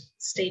allowed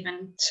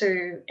Stephen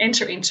to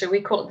enter into, we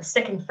call it the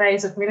second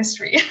phase of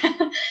ministry.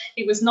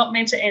 He was not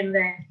meant to end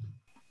there.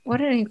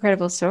 What an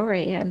incredible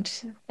story. And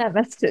that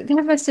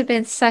must have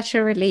been such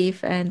a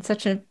relief and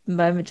such a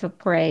moment of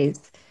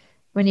praise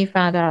when you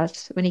found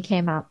out, when he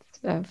came out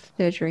of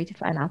surgery to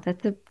find out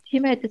that the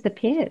tumor had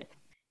disappeared.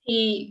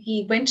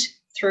 He went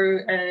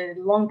through a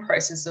long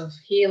process of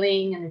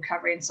healing and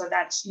recovery, and so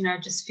that's,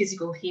 just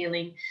physical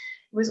healing.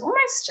 It was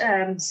almost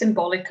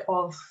symbolic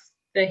of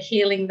the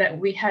healing that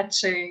we had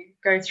to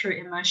go through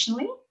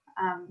emotionally.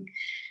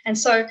 And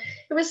so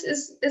it was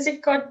as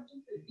if God,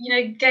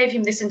 gave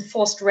him this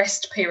enforced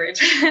rest period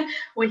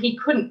where he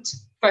couldn't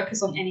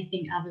focus on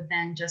anything other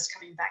than just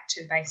coming back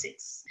to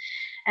basics.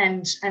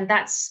 And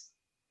that's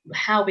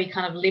how we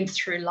kind of limp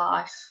through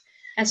life.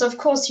 And so, of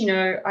course,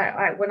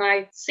 when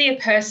I see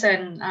a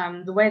person,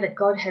 the way that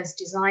God has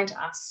designed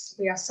us,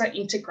 we are so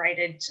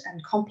integrated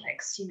and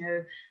complex.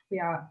 We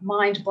are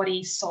mind,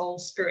 body, soul,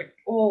 spirit,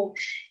 all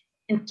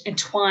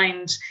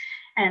entwined.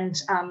 And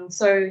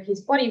so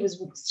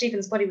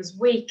Stephen's body was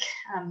weak,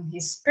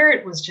 his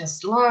spirit was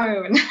just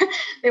low, and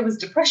there was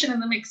depression in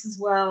the mix as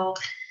well,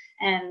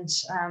 and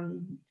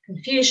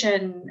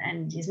confusion,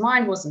 and his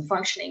mind wasn't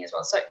functioning as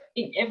well. So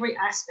in every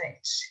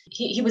aspect,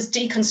 he was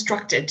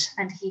deconstructed,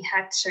 and he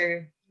had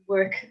to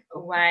work a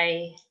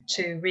way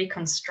to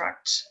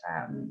reconstruct.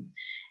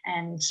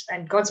 And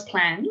God's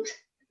plan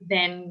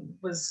then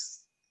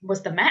was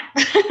the map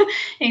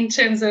in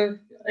terms of,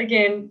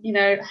 again,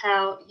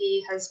 how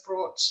he has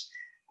brought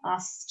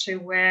us to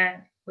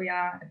where we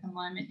are at the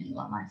moment in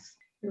life.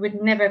 We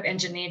would never have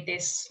engineered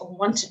this or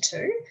wanted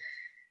to.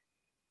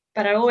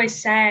 But I always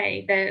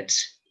say that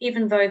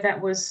even though that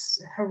was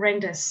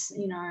horrendous,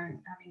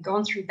 having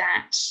gone through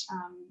that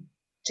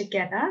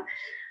together,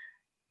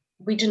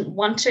 we didn't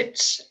want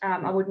it.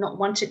 I would not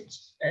want it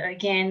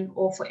again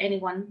or for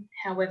anyone.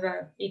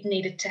 However, it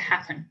needed to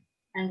happen.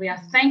 And we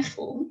are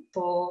thankful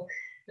for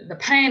the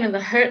pain and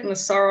the hurt and the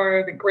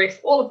sorrow, the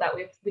grief, all of that.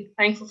 We're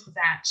thankful for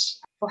that,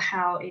 for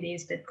how it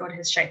is that God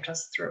has shaped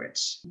us through it,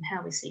 and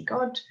how we see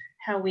God,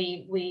 how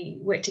we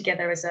work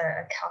together as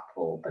a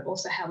couple, but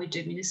also how we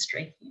do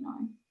ministry,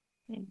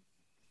 Yeah.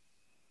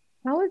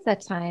 How was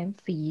that time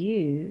for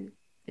you?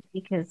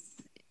 Because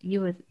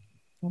you were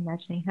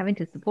imagining having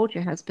to support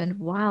your husband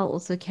while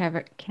also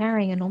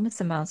carrying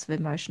enormous amounts of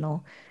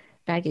emotional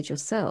baggage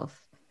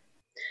yourself.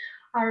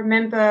 I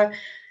remember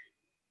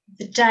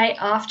the day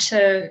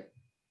after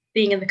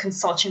being in the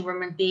consulting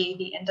room and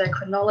the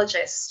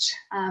endocrinologist,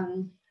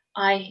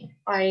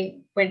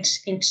 I went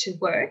into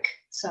work.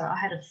 So I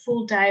had a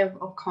full day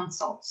of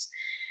consults.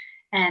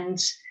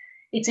 And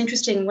it's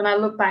interesting, when I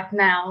look back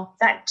now,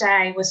 that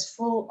day was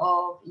full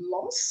of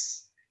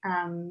loss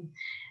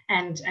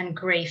and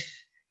grief.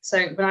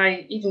 So when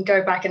I even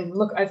go back and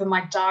look over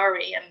my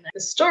diary and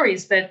the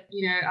stories that,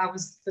 I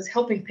was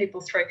helping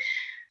people through,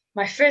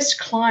 my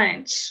first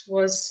client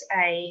was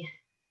a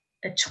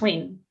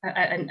twin,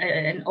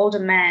 an older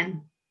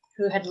man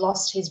who had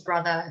lost his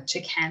brother to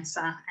cancer,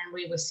 and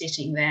we were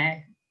sitting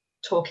there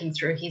talking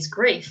through his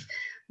grief.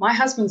 My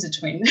husband's a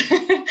twin,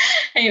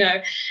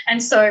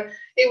 and so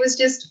it was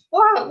just,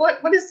 wow,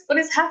 what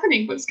is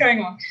happening? What's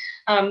going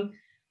on?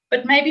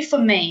 But maybe for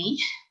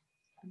me,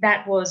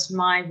 that was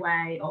my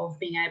way of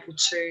being able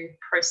to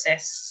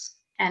process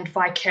and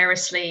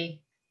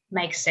vicariously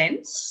make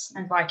sense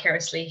and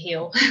vicariously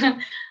heal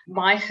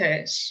my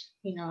hurt,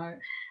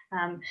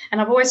 and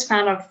I've always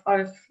found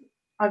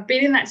I've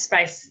been in that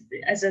space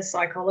as a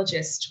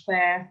psychologist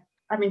where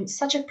I'm in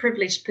such a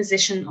privileged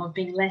position of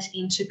being let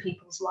into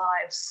people's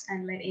lives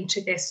and let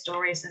into their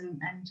stories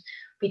and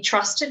be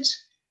trusted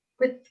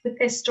with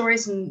their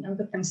stories and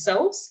with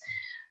themselves,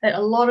 that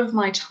a lot of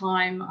my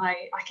time I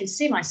can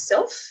see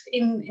myself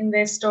in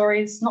their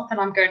stories. Not that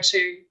I'm going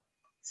to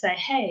say,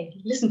 hey,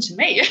 listen to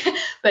me,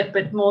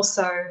 but more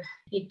so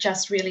it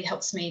just really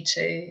helps me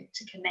to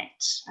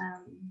connect,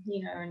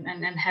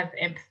 and have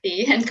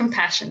empathy and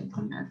compassion,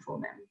 for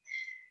them.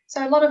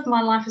 So a lot of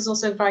my life is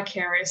also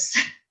vicarious,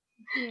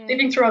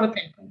 living through other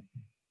people.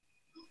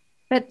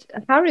 But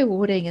how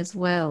rewarding as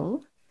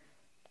well.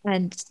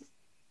 And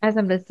as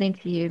I'm listening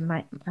to you,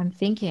 I'm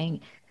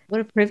thinking,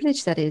 what a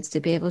privilege that is to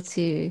be able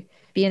to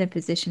be in a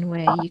position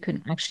where you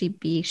can actually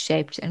be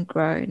shaped and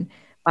grown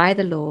by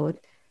the Lord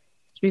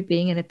through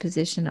being in a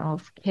position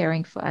of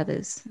caring for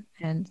others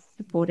and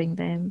supporting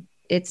them.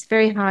 It's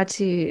very hard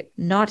to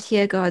not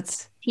hear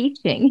God's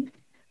teaching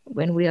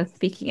when we are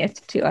speaking it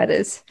to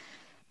others.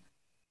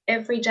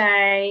 Every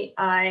day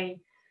I'm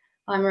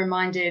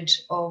reminded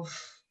of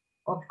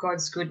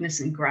God's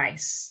goodness and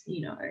grace.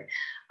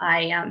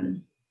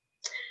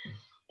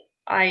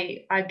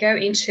 I go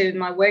into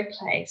my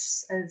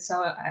workplace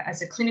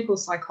as a clinical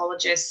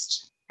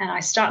psychologist, and I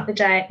start the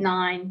day at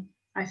 9.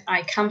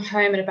 I come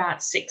home at about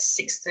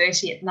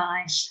 6:30 at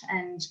night,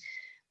 and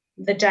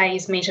the day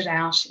is meted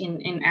out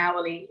in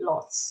hourly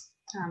lots.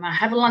 I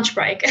have a lunch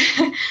break,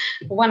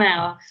 1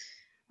 hour.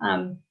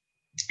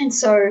 And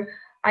so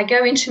I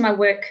go into my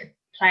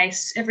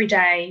workplace every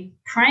day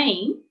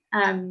praying.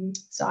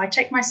 So I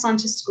take my son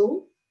to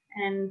school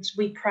and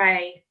we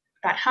pray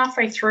about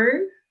halfway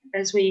through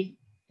as we,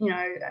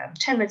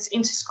 10 minutes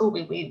into school,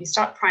 we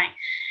start praying.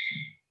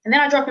 And then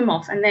I drop him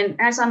off. And then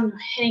as I'm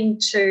heading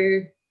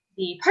to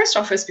the post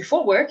office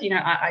before work,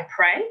 I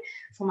pray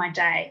for my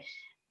day.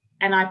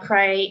 And I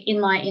pray in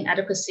my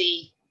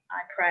inadequacy. I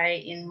pray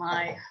in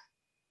my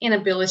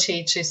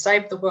inability to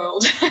save the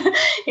world.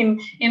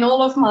 in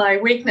all of my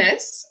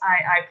weakness,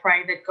 I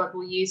pray that God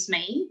will use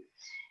me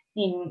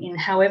in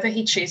however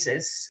he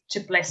chooses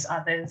to bless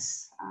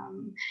others.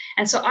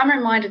 And so I'm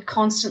reminded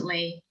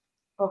constantly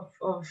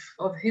of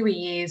who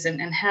he is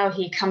and how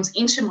he comes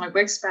into my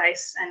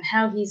workspace and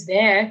how he's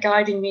there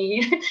guiding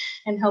me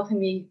and helping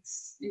me,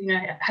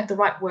 have the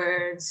right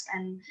words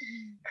and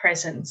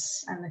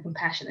presence and the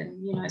compassion.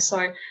 And,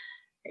 so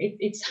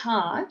it's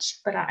hard,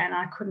 but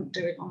I couldn't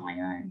do it on my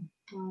own.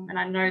 And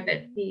I know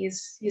that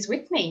he's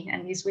with me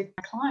and he's with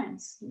my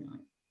clients.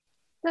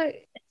 So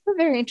it's a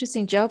very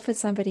interesting job for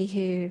somebody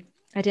who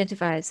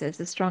identifies as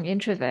a strong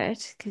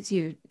introvert, because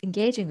you're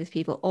engaging with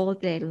people all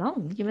day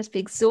long. You must be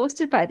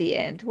exhausted by the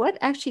end. What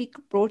actually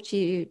brought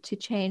you to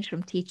change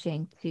from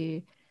teaching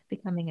to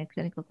becoming a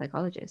clinical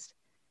psychologist?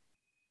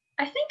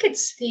 I think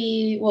it's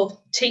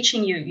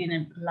teaching you in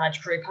a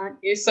large group, aren't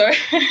you? So,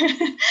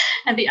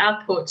 and the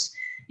output,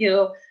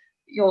 your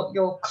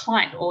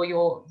client or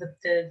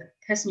the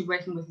person you're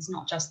working with is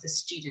not just the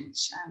student.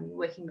 You're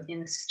working within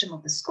the system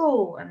of the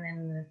school and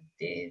then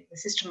the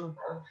system of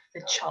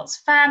the child's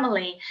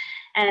family.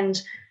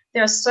 And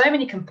there are so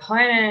many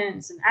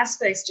components and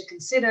aspects to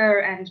consider,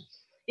 and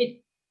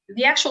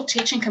the actual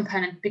teaching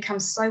component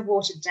becomes so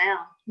watered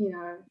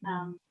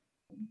down,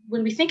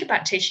 when we think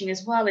about teaching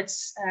as well,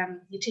 it's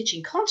you're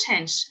teaching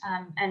content,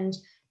 and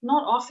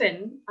not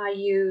often are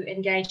you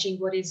engaging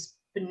what is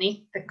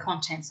beneath the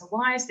content. So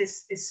why is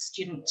this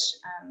student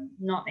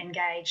not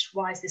engaged?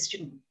 Why is this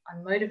student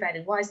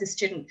unmotivated? Why is this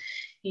student,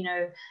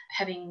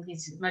 having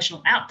these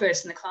emotional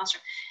outbursts in the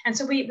classroom? And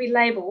so we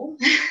label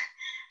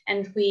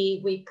and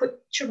we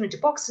put children into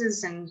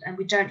boxes, and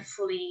we don't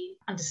fully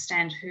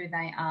understand who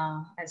they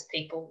are as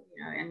people,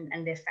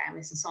 and their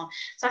families and so on.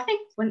 So I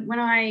think when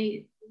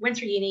I went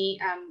through uni,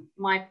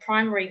 my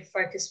primary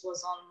focus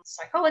was on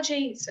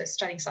psychology, so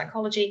studying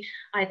psychology.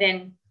 I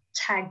then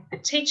tagged the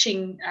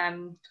teaching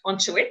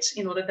onto it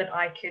in order that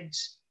I could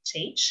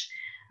teach.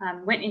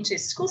 Went into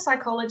school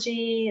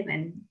psychology and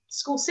then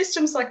school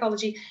system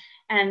psychology,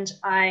 and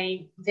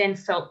I then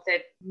felt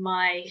that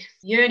my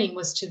yearning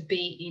was to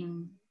be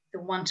in the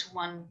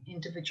one-to-one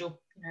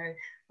individual,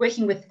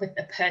 working with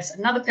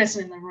another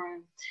person in the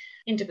room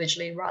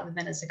individually rather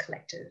than as a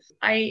collective.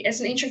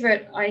 As an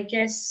introvert, I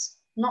guess,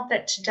 not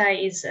that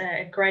today is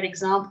a great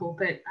example,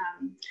 but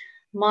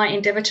my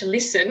endeavour to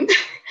listen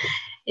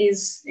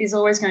is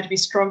always going to be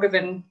stronger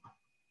than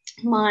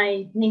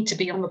my need to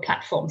be on the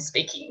platform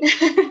speaking.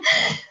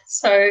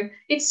 So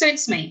it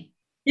suits me,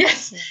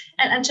 yes,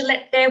 and to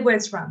let their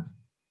words run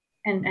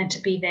and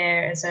to be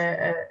there as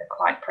a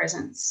quiet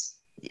presence.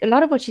 A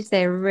lot of what you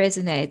say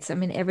resonates. I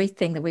mean,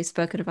 everything that we've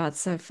spoken about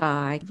so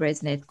far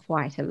resonates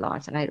quite a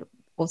lot. And I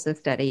also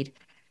studied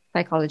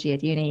psychology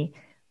at uni,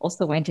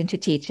 also went into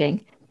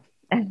teaching.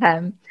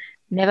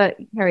 Never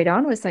carried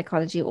on with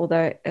psychology,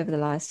 although over the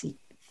last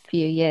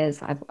few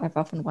years, I've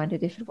often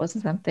wondered if it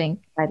wasn't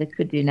something I either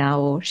could do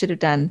now or should have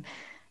done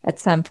at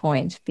some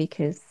point,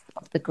 because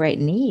of the great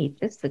need,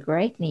 just the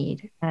great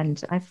need.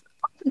 And I've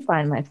often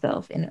find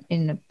myself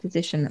in a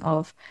position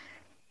of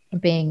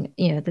being,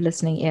 the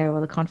listening ear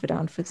or the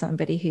confidant for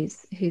somebody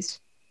who's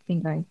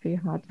been going through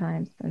hard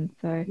times. And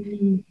so,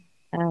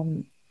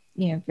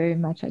 very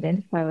much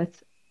identify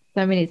with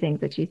so many things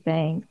that you're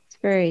saying. It's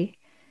very,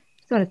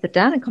 just want to sit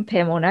down and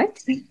compare more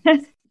notes.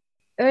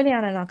 Early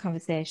on in our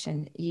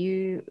conversation,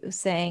 you were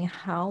saying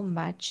how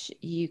much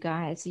you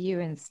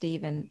and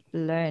Stephen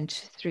learned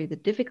through the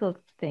difficult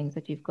things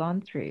that you've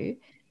gone through,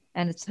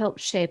 and it's helped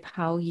shape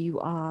how you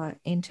are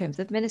in terms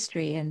of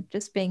ministry and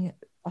just being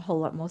a whole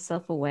lot more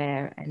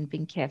self-aware and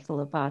being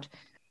careful about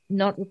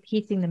not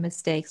repeating the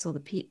mistakes or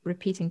the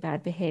repeating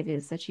bad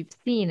behaviors that you've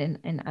seen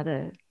in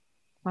other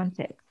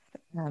contexts.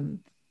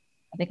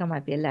 I think I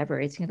might be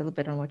elaborating a little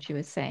bit on what you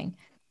were saying.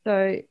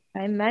 So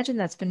I imagine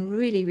that's been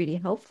really, really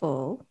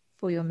helpful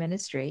for your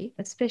ministry,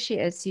 especially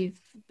as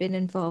you've been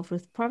involved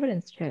with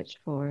Providence Church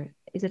for,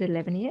 is it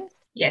 11 years?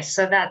 Yes,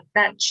 so that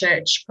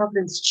church,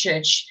 Providence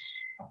Church,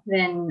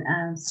 then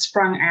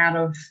sprung out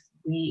of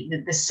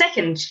the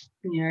second,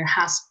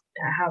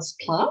 house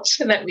plant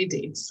that we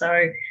did.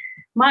 So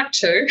Mark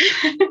II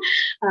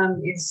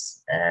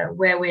is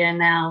where we are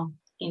now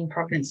in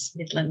Providence,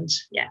 Midland.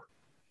 Yeah.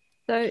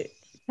 So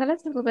tell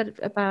us a little bit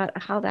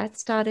about how that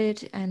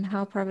started and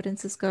how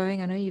Providence is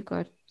going. I know you've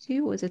got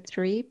 2, was it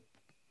 3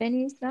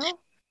 venues now?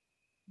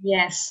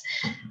 Yes.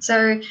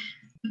 So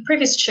The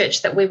previous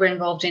church that we were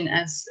involved in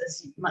as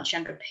much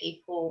younger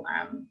people,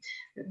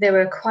 there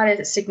were quite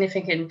a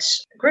significant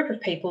group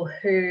of people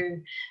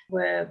who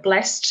were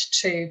blessed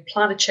to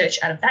plant a church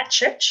out of that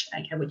church,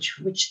 okay,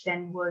 which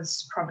then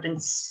was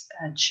Providence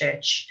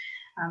Church.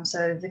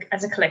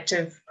 As a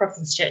collective,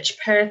 Providence Church,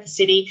 Perth, the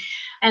city,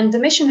 and the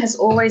mission has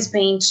always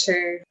been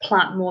to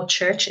plant more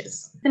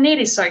churches. The need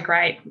is so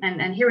great,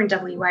 and here in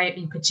WA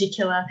in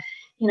particular,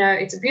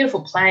 it's a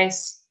beautiful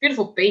place,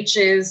 beautiful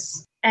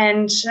beaches,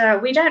 and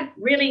we don't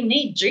really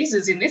need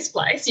Jesus in this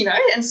place,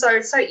 and so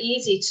it's so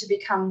easy to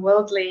become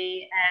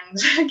worldly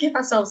and give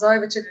ourselves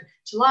over to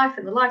life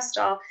and the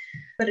lifestyle,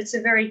 but it's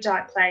a very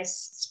dark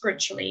place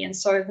spiritually, and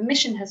so the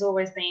mission has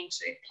always been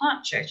to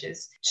plant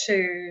churches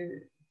to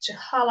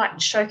highlight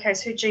and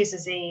showcase who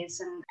Jesus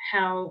is and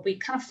how we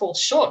kind of fall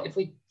short if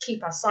we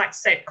keep our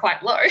sights set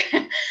quite low.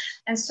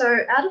 And so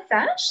out of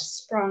that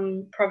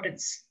sprung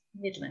Providence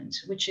Midland,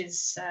 which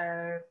is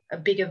a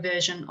bigger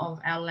version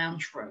of our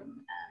lounge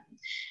room.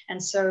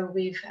 And so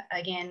we've,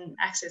 again,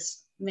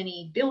 accessed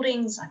many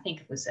buildings. I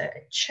think it was a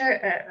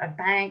church, a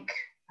bank,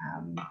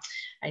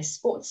 a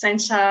sports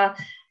centre,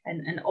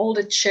 an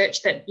older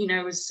church that,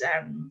 was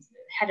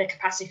had a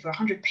capacity for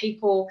 100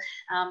 people,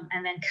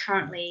 and then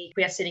currently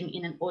we are sitting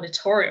in an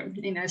auditorium,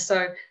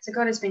 so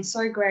God has been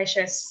so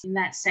gracious in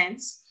that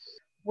sense.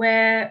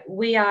 Where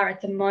we are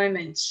at the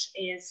moment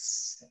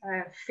is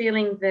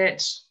feeling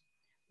that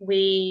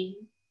we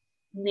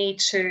need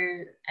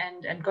to,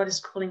 and God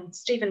is calling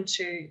Stephen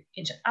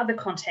into other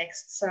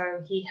contexts.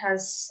 So he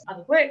has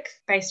other work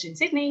based in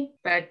Sydney,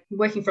 but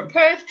working from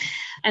Perth.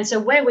 And so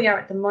where we are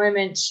at the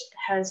moment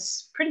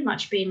has pretty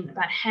much been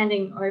about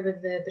handing over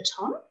the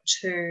baton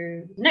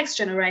to the next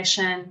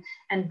generation.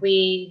 And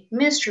we,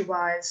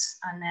 ministry-wise,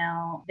 are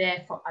now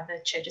there for other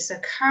churches. So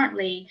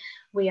currently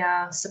we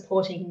are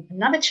supporting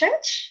another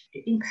church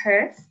in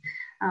Perth,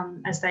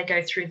 as they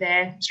go through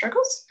their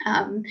struggles.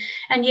 And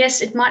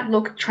yes, it might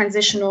look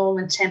transitional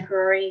and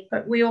temporary,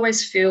 but we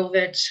always feel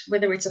that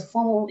whether it's in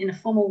a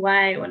formal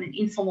way or in an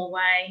informal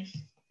way,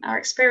 our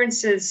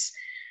experiences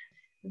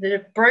that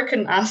have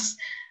broken us,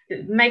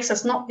 it makes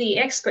us not the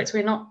experts.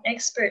 We're not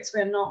experts.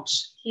 We're not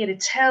here to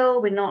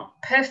tell. We're not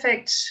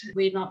perfect.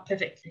 We're not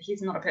perfect.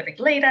 He's not a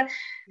perfect leader.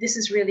 This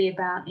is really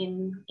about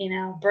in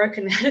our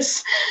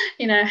brokenness,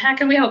 how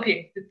can we help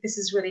you? This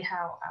is really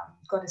how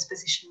God has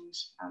positioned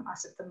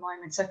us at the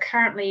moment. So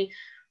currently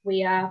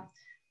we are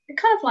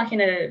kind of like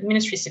in a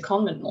ministry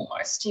secondment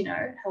almost,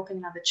 helping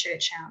another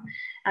church out.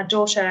 Our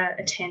daughter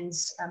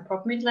attends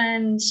Prov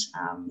Midland,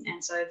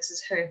 and so this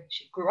is her.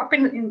 She grew up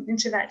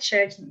into that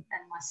church, and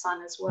my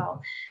son as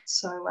well.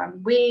 So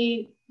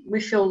we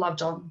feel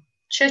loved on.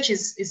 Church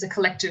is a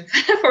collective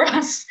for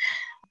us,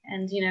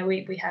 and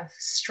we have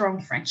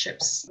strong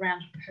friendships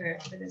around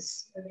Perth that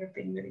have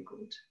been really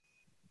good.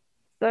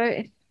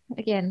 So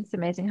again, it's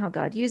amazing how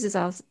God uses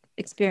our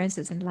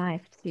experiences in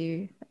life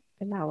to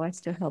allow us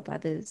to help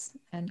others.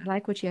 And I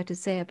like what you had to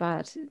say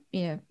about,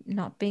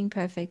 not being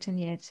perfect and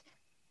yet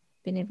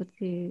being able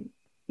to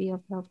be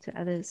of help to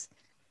others.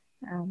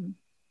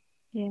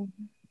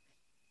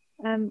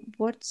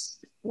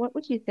 What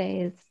would you say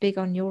is big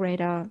on your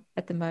radar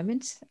at the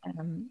moment?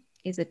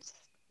 Is it,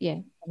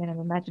 I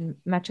imagine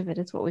much of it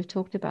is what we've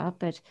talked about,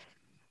 but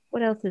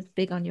what else is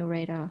big on your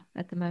radar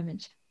at the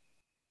moment?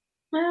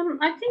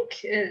 I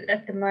think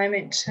at the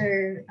moment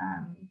too,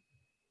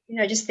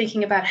 just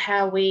thinking about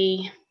how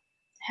we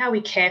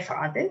care for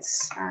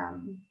others.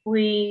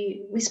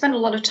 We spend a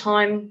lot of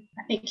time,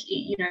 I think,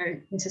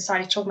 in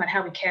society talking about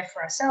how we care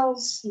for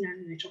ourselves.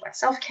 We talk about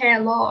self-care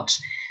a lot,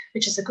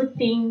 which is a good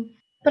thing.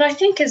 But I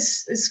think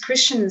as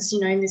Christians,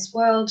 in this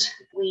world,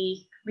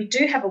 we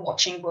do have a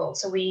watching world.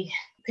 So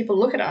people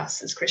look at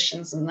us as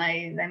Christians and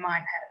they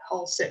might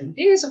hold certain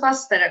views of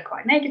us that are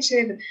quite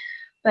negative.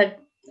 But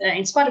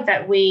in spite of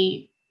that,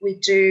 we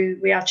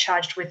are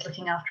charged with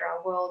looking after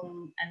our world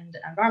and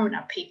environment,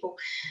 our people.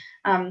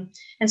 And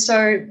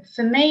so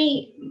for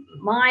me,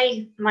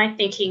 my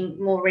thinking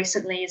more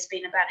recently has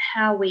been about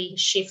how we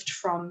shift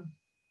from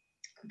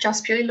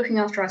just purely looking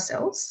after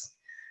ourselves,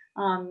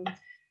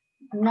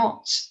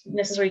 not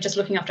necessarily just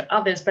looking after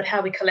others, but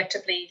how we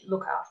collectively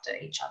look after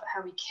each other,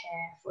 how we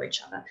care for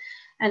each other.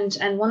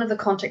 And one of the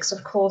contexts,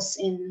 of course,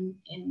 in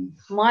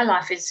my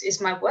life is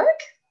my work.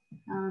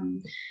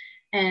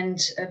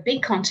 And a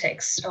big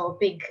context or a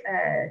big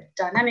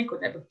dynamic or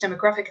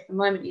demographic at the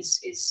moment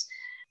is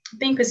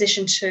being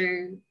positioned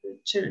to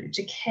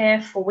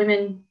care for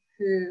women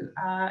who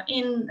are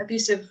in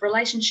abusive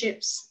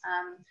relationships,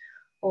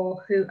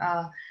 or who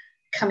are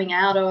coming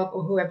out of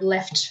or who have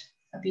left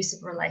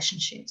abusive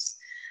relationships.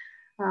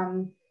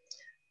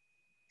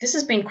 This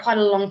has been quite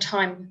a long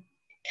time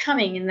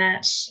coming, in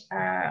that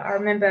I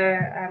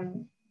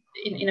remember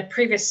in a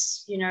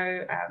previous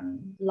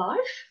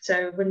life,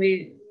 so when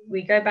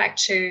we go back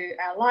to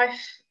our life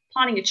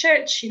planting a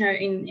church in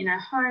our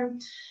home,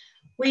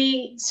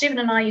 Stephen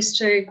and I used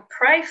to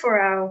pray for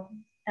our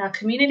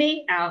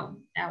community, our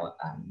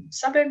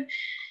suburb,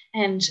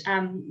 and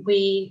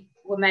we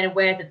were made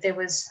aware that there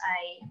was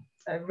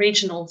a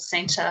regional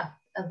centre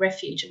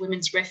refuge, a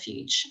women's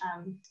refuge,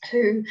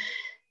 who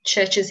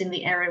churches in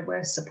the area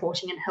were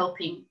supporting and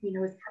helping,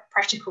 with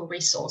practical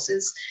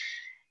resources.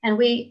 And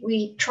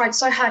we tried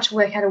so hard to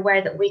work out a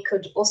way that we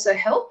could also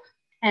help.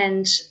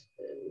 And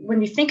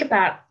when you think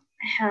about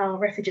how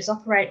refuges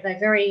operate, they're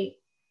very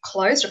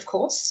closed, of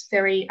course,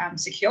 very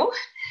secure.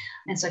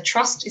 And so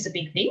trust is a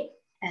big thing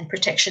and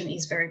protection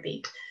is very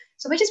big.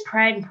 So we just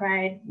prayed and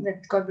prayed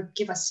that God would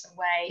give us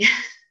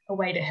a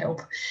way to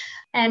help.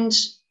 And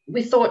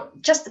we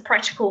thought just the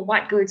practical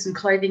white goods and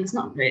clothing is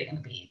not really going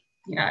to be,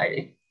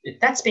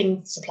 that's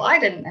being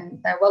supplied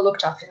and they're well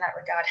looked after in that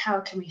regard. How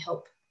can we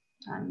help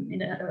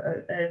in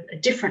a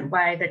different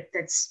way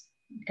that's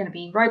going to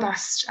be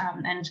robust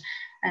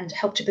and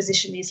help to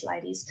position these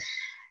ladies?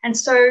 And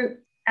so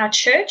our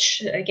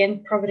church,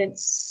 again,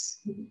 Providence,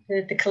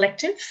 the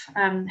collective,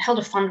 held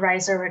a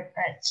fundraiser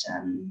at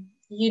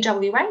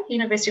UWA,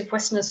 University of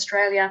Western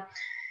Australia,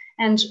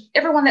 and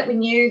everyone that we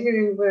knew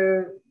who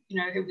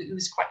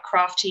was quite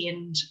crafty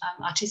and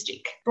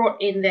artistic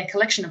brought in their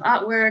collection of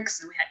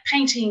artworks, and we had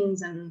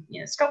paintings and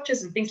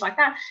sculptures and things like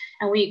that.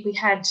 And we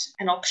had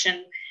an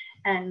auction,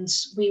 and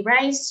we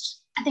raised,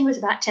 I think it was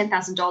about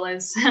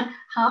 $10,000.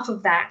 Half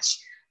of that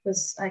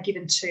was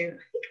given to,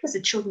 I think it was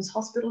a children's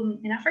hospital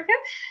in Africa,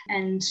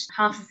 and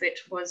half of it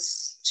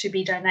was to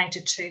be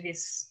donated to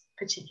this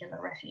particular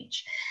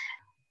refuge.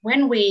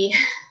 When we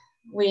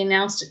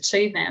announced it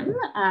to them,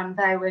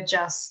 they were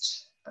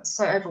just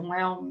so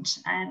overwhelmed,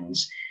 and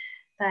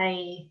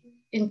they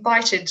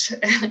invited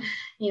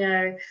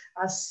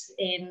us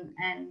in,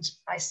 and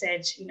I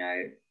said,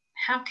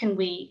 how can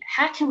we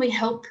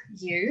help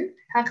you?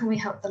 How can we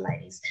help the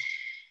ladies?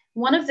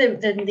 One of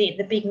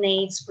the big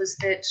needs was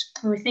that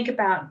when we think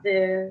about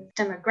the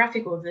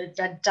demographic or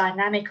the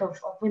dynamic of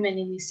women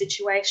in these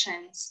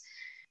situations,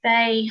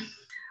 they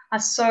are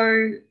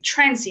so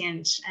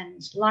transient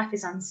and life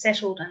is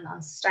unsettled and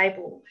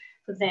unstable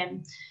for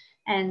them.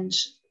 And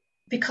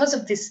because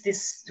of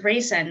this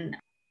reason,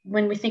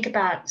 when we think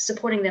about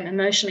supporting them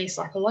emotionally,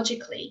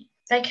 psychologically,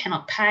 they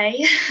cannot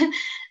pay.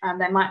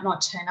 They might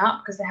not turn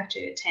up because they have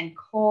to attend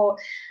court.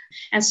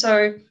 And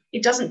so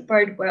it doesn't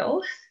bode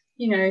well,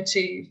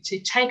 to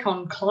take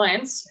on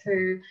clients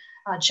who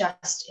are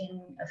just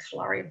in a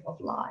flurry of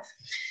life.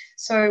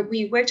 So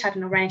we worked out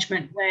an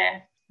arrangement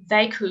where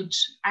they could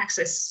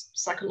access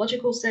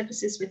psychological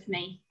services with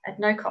me at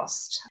no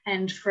cost,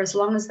 and for as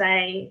long as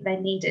they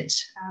needed,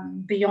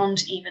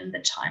 beyond even the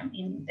time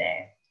in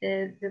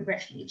the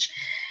refuge.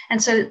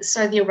 And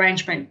so the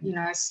arrangement,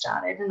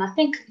 started, and I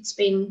think it's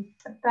been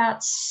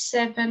about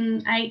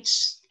 8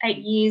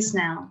 years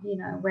now,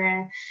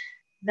 where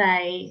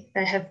they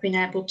have been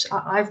able to,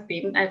 I've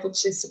been able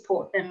to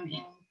support them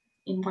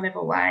in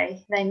whatever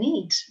way they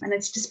need, and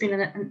it's just been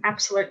an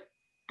absolute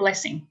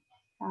blessing.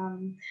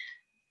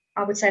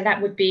 I would say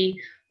that would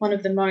be one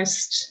of the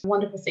most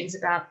wonderful things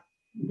about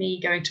me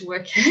going to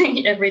work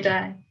every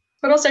day,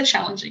 but also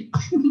challenging.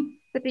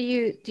 But do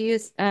you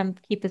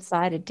keep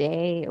aside a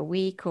day, a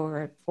week,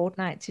 or a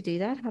fortnight to do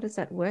that? How does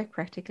that work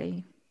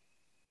practically?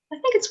 I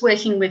think it's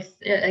working with,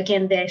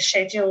 again, their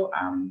schedule.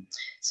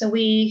 So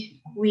we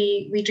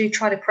do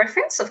try to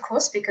preference, of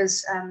course,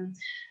 because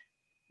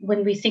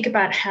when we think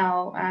about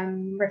how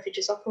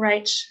refuges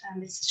operate,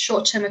 it's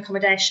short-term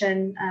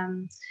accommodation.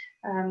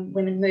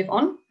 Women move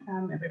on,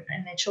 and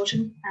their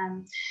children,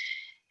 and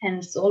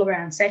it's all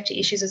around safety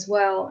issues as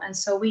well. And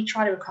so we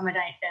try to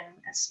accommodate them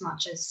as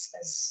much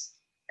as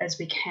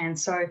we can.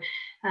 So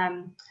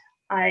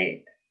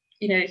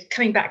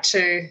coming back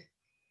to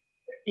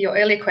your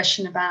earlier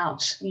question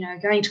about,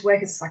 going to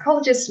work as a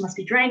psychologist must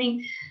be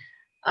draining.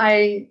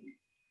 I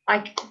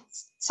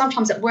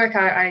sometimes at work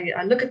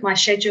I look at my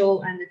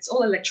schedule and it's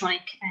all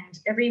electronic and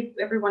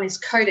everyone is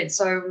coded.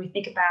 So when we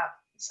think about,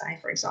 say,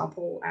 for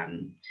example,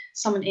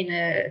 someone in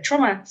a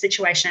trauma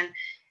situation,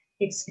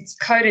 it's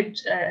coded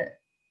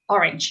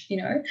orange,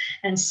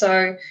 and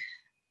so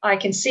I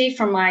can see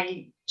from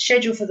my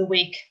schedule for the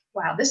week,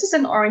 wow, this is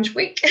an orange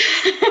week.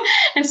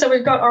 And so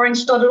we've got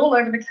orange dotted all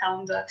over the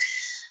calendar.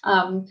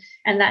 And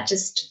that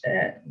just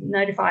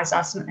notifies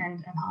us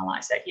and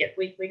highlights that,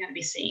 we're going to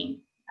be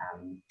seeing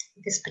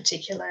this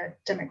particular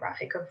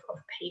demographic of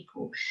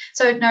people.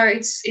 So no,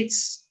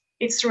 it's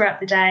throughout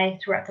the day,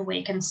 throughout the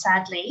week, and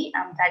sadly,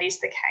 that is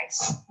the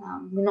case.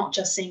 We're not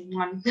just seeing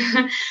one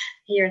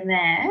here and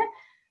there,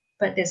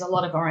 but there's a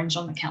lot of orange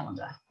on the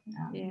calendar.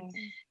 And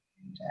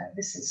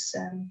this is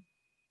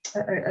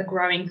a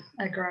growing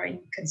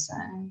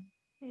concern.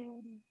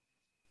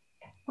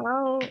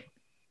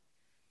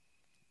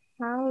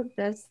 How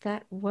does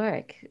that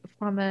work?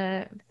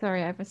 The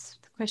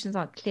questions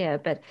aren't clear,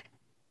 but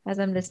as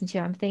I'm listening to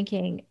you, I'm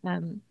thinking,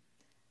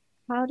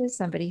 how does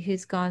somebody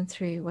who's gone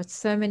through what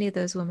so many of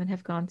those women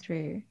have gone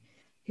through,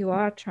 who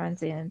are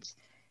transient,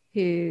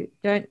 who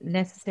don't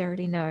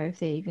necessarily know if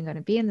they're even going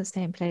to be in the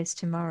same place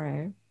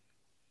tomorrow,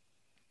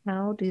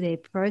 how do they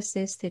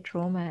process their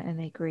trauma and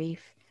their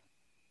grief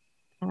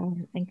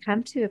and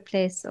come to a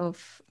place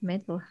of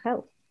mental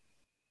health?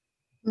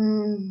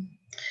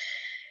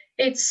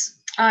 It's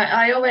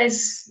I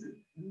always,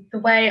 the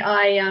way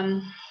I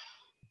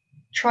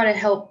try to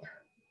help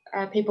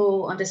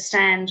people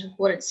understand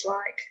what it's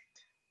like.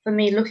 For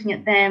me, looking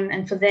at them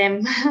and for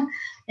them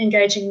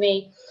engaging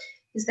me,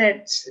 is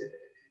that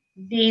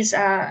these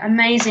are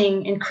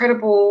amazing,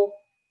 incredible,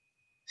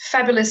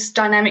 fabulous,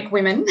 dynamic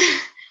women.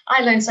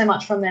 I learn so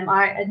much from them.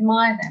 I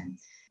admire them.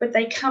 But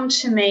they come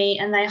to me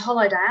and they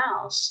hollowed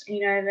out.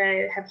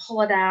 They have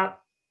hollowed out,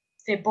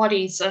 their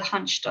bodies are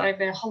hunched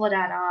over, hollowed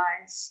out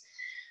eyes,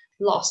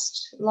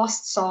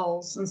 lost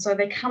souls. And so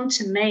they come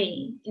to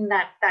me in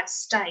that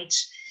state.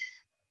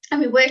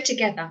 And we work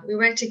together.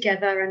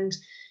 And,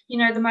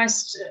 the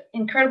most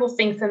incredible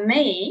thing for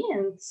me,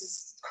 and this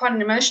is quite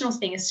an emotional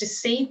thing, is to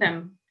see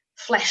them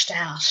fleshed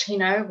out,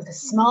 with a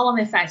smile on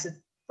their face, with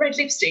red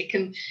lipstick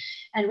and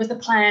with a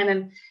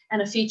plan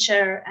and a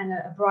future and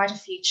a brighter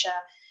future.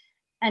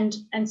 And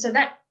so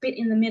that bit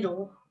in the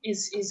middle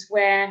is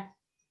where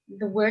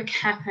the work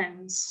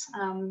happens.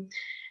 And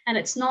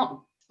it's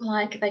not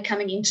like they're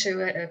coming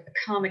into a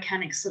car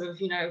mechanic sort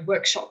of,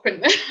 workshop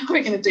and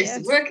we're going to do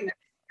some work.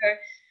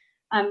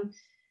 And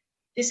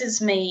this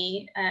is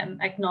me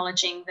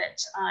acknowledging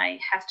that I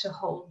have to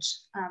hold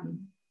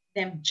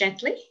them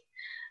gently.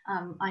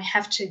 I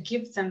have to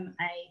give them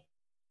a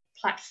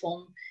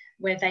platform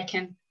where they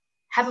can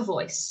have a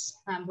voice,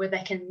 where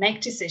they can make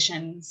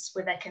decisions,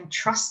 where they can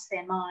trust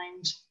their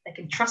mind, they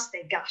can trust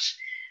their gut.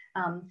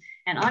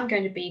 And I'm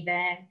going to be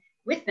there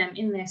with them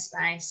in their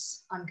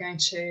space. I'm going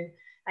to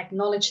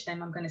acknowledge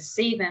them. I'm going to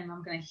see them.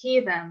 I'm going to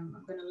hear them.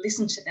 I'm going to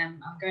listen to them.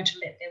 I'm going to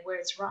let their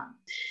words run.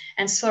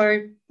 And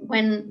so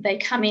when they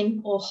come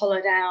in all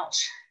hollowed out,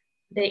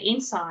 their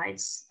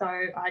insides,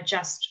 though, are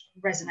just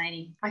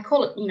resonating. I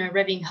call it,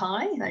 revving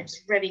high. They're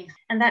just revving.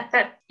 And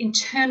that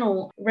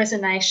internal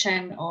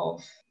resonation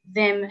of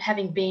them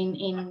having been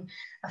in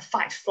a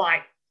fight,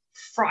 flight,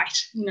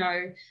 fright,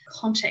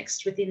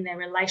 context within their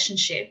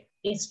relationship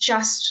is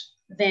just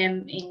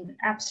them in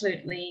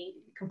absolutely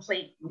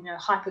complete,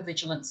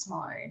 hypervigilance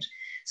mode.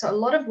 So a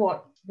lot of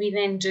what we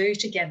then do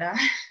together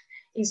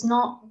is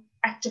not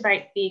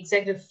activate the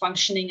executive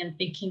functioning and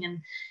thinking, and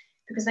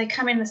because they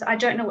come in and say, I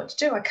don't know what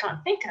to do, I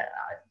can't think,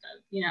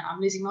 I'm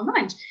losing my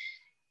mind.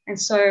 And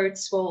so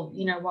it's, well,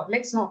 you know what,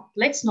 let's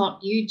not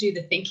you do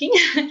the thinking.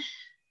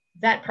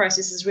 That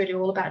process is really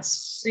all about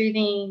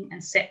soothing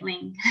and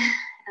settling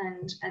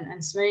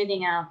and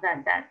smoothing out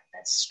that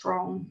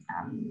strong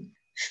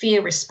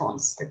fear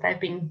response that they've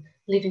been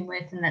living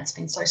with and that's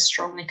been so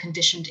strongly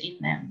conditioned in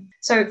them.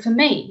 So for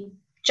me,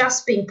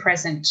 just being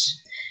present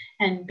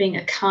and being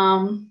a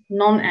calm,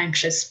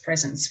 non-anxious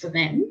presence for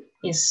them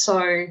is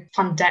so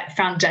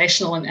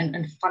foundational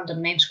and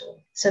fundamental,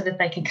 so that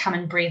they can come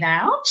and breathe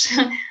out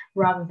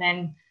rather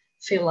than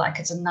feel like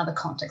it's another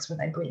context where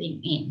they're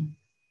breathing in.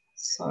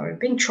 So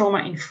being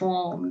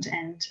trauma-informed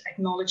and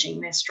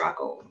acknowledging their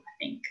struggle, I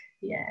think,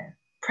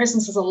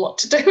 presence has a lot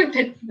to do with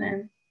it for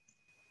them.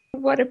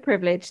 What a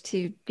privilege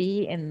to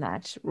be in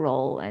that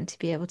role and to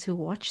be able to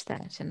watch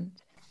that and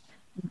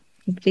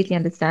completely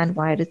understand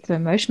why it is so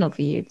emotional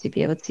for you to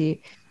be able to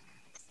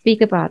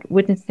speak about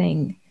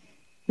witnessing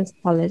this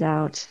hollowed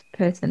out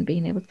person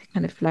being able to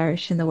kind of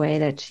flourish in the way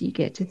that you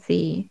get to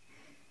see.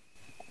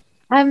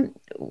 How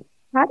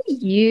do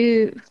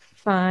you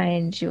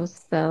find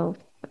yourself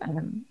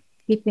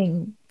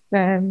keeping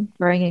firm,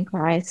 growing in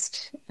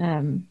Christ,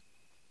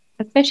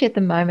 especially at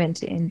the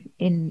moment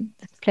in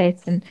this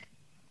place and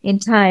in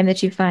time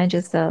that you find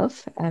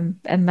yourself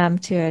a mum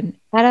to an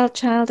adult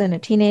child and a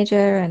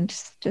teenager and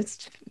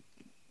just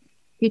a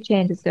few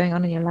changes going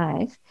on in your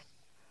life?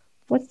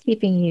 What's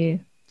keeping you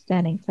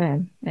standing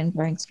firm and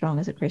growing strong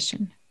as a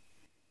Christian?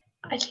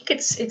 I think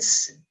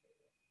it's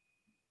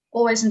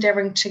always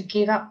endeavouring to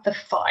give up the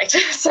fight.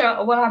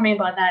 So what I mean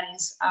by that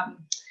is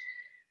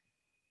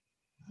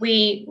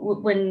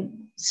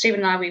when Stephen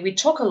and I, we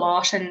talk a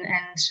lot, and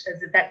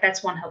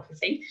that's one helpful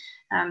thing.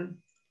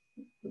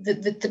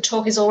 The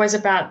talk is always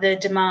about the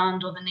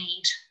demand or the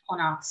need on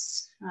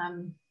us,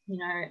 and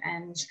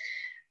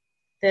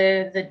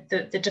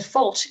the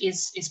default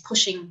is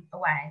pushing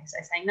away. So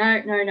saying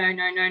no,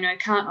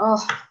 can't,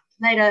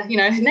 later,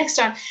 next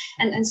time.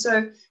 And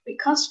so we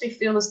constantly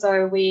feel as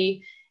though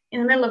we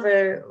in the middle of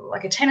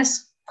a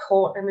tennis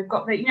court, and we've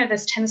got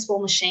those tennis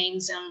ball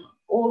machines and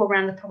all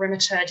around the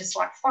perimeter, just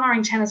like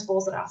firing tennis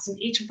balls at us,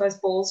 and each of those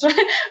balls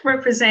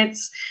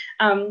represents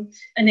a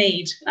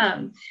need.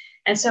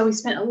 And so we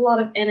spent a lot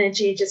of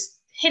energy just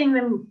hitting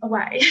them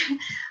away.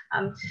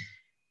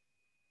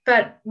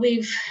 But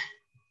we've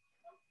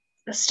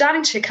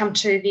starting to come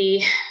to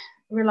the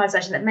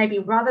realization that maybe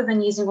rather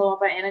than using all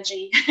of our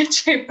energy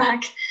to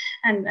back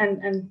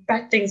and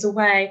back things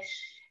away,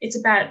 it's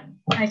about,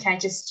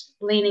 just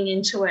leaning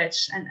into it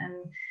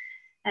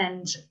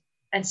and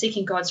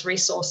seeking God's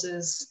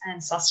resources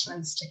and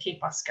sustenance to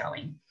keep us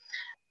going.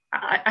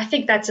 I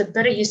think that's a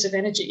better use of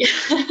energy,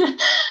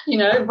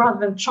 rather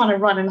than trying to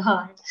run and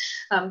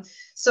hide.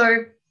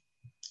 So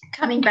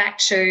coming back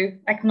to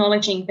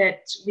acknowledging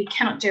that we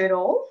cannot do it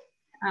all.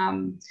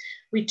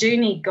 We do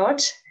need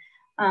God.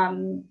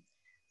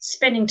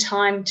 spending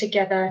time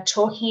together,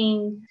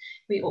 talking.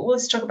 We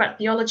always talk about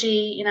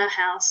theology in our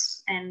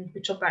house, and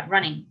we talk about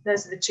running.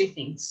 Those are the two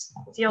things: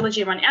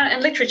 theology, running,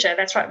 and literature.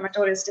 That's right. My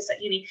daughter's just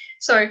at uni,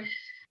 so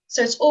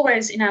it's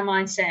always in our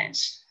mindset.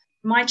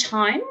 My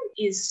time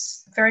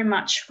is very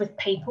much with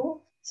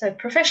people. So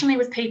professionally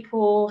with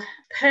people,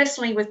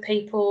 personally with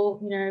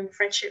people,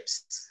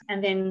 friendships.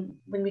 And then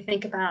when we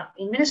think about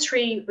in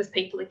ministry with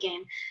people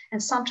again,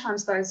 and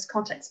sometimes those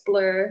contacts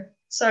blur.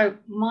 So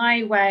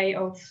my way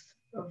of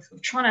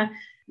trying to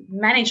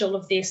manage all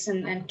of this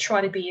and try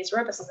to be as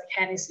robust as I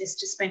can is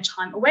to spend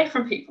time away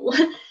from people.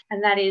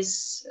 And that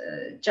is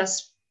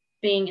just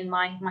being in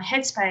my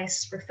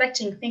headspace,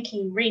 reflecting,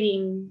 thinking,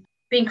 reading,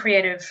 being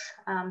creative.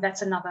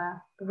 That's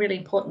another really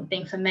important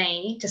thing for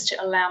me, just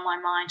to allow my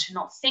mind to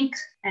not think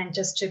and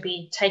just to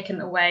be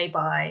taken away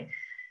by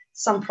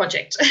some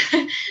project.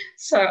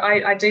 So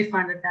I do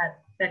find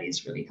that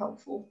is really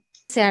helpful.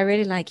 So I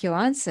really like your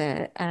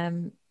answer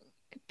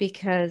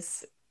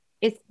because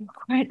it's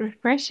quite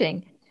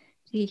refreshing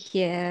to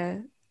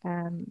hear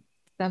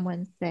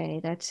someone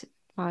say that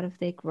part of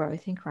their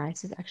growth in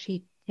Christ is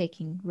actually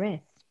taking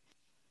rest.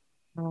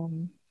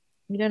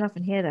 We don't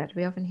often hear that.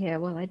 We often hear,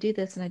 well, I do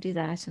this and I do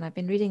that, and I've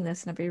been reading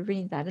this and I've been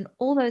reading that, and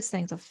all those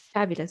things are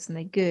fabulous and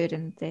they're good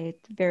and they're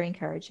very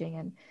encouraging,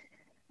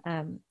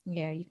 and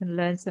you can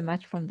learn so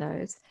much from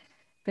those.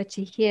 But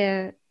to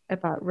hear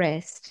about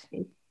rest,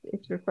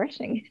 it's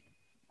refreshing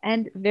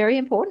and very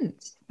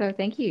important. So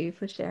thank you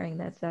for sharing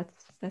that.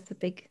 That's a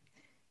big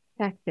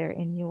factor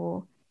in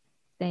your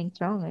staying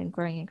strong and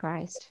growing in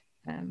Christ.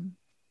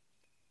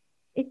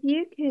 If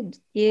you could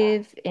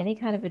give any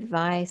kind of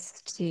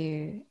advice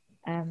to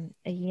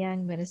a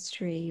young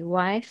ministry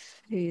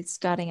wife who's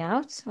starting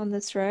out on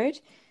this road,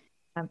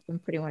 I'm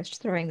pretty much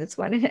throwing this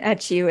one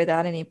at you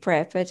without any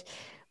prep, but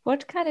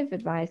what kind of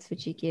advice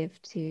would you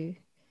give to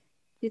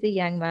the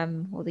young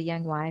mum or the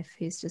young wife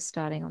who's just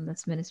starting on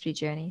this ministry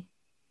journey?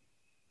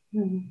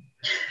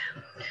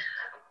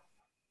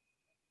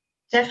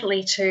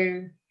 Definitely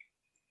to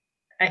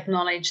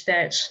acknowledge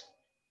that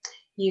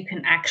you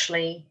can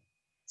actually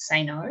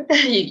say no.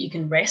 You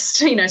can rest,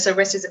 so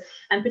rest is,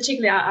 and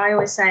particularly I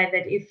always say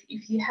that if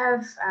you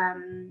have,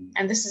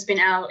 and this has been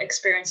our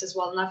experience as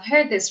well, and I've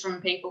heard this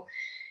from people,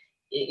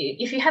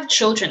 if you have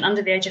children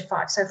under the age of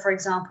 5, so for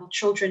example,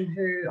 children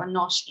who are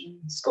not in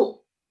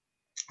school,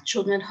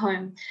 children at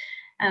home,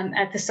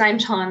 at the same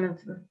time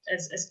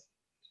as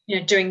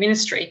doing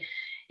ministry,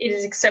 it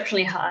is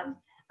exceptionally hard.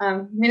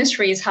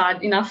 Ministry is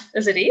hard enough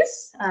as it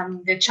is.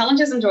 There are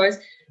challenges and joys,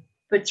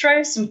 but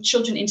throw some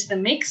children into the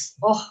mix,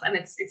 and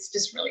it's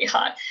just really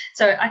hard.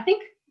 So I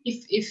think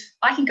if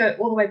I can go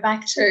all the way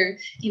back to,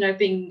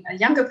 being a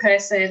younger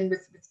person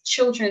with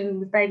children,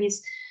 with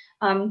babies,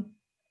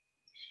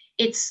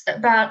 it's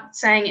about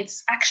saying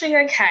it's actually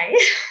okay.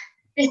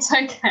 It's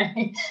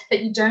okay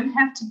that you don't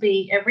have to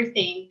be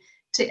everything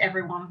to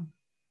everyone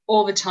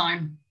all the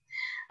time.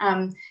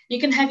 You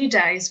can have your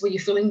days where you're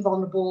feeling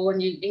vulnerable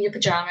and you in your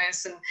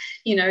pajamas and,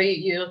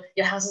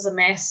 your house is a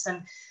mess,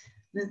 and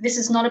this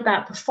is not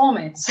about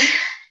performance.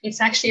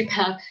 It's actually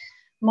about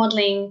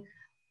modeling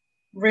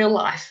real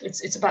life.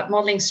 It's about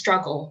modeling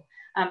struggle.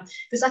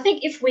 Because I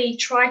think if we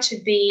try to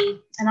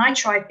be, and I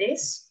tried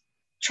this,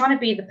 trying to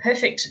be the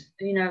perfect,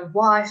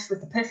 wife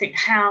with the perfect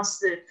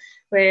house,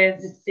 where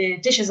the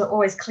dishes are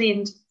always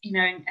cleaned,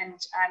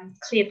 and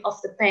cleared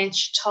off the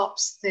bench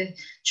tops, the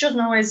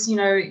children are always,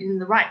 in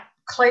the right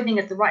clothing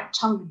at the right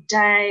time of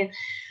day.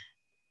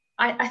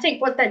 I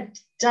think what that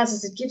does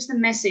is it gives the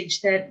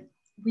message that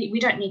we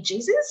don't need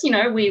Jesus,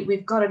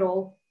 we've got it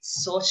all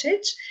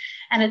sorted,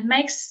 and it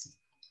makes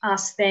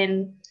us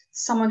then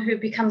someone who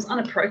becomes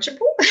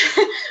unapproachable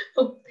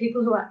for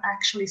people who are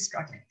actually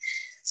struggling.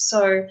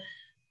 So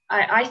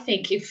I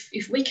think if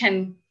we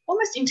can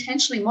almost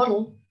intentionally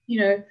model,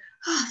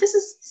 this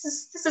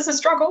is a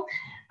struggle,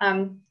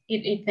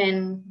 it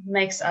then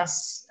makes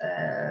us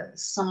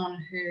someone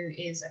who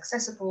is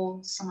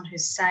accessible, someone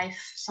who's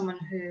safe, someone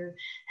who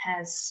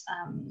has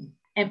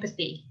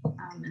empathy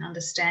and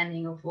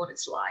understanding of what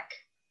it's like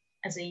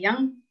as a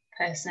young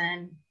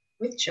person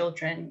with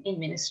children in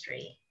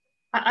ministry.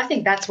 I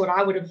think that's what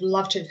I would have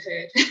loved to have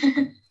heard.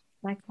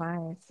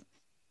 Likewise.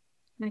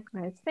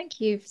 Thank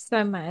you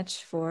so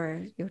much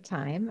for your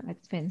time.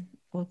 It's been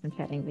awesome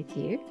chatting with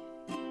you.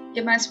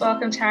 You're most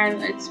welcome,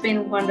 Taryn. It's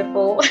been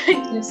wonderful.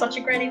 You're such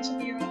a great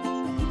interviewer.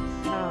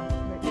 Oh,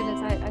 my goodness.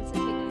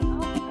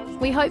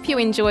 We hope you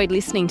enjoyed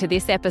listening to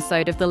this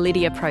episode of the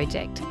Lydia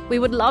Project. We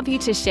would love you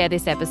to share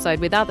this episode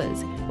with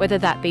others, whether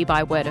that be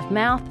by word of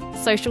mouth,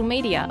 social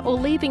media, or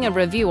leaving a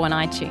review on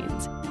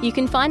iTunes. You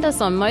can find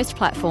us on most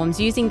platforms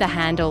using the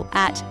handle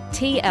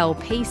 @TLPCWCW.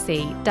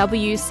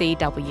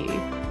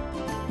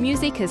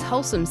 Music is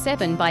Wholesome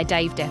 7 by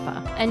Dave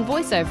Depper, and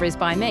voiceover is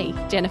by me,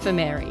 Jennifer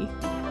Mary.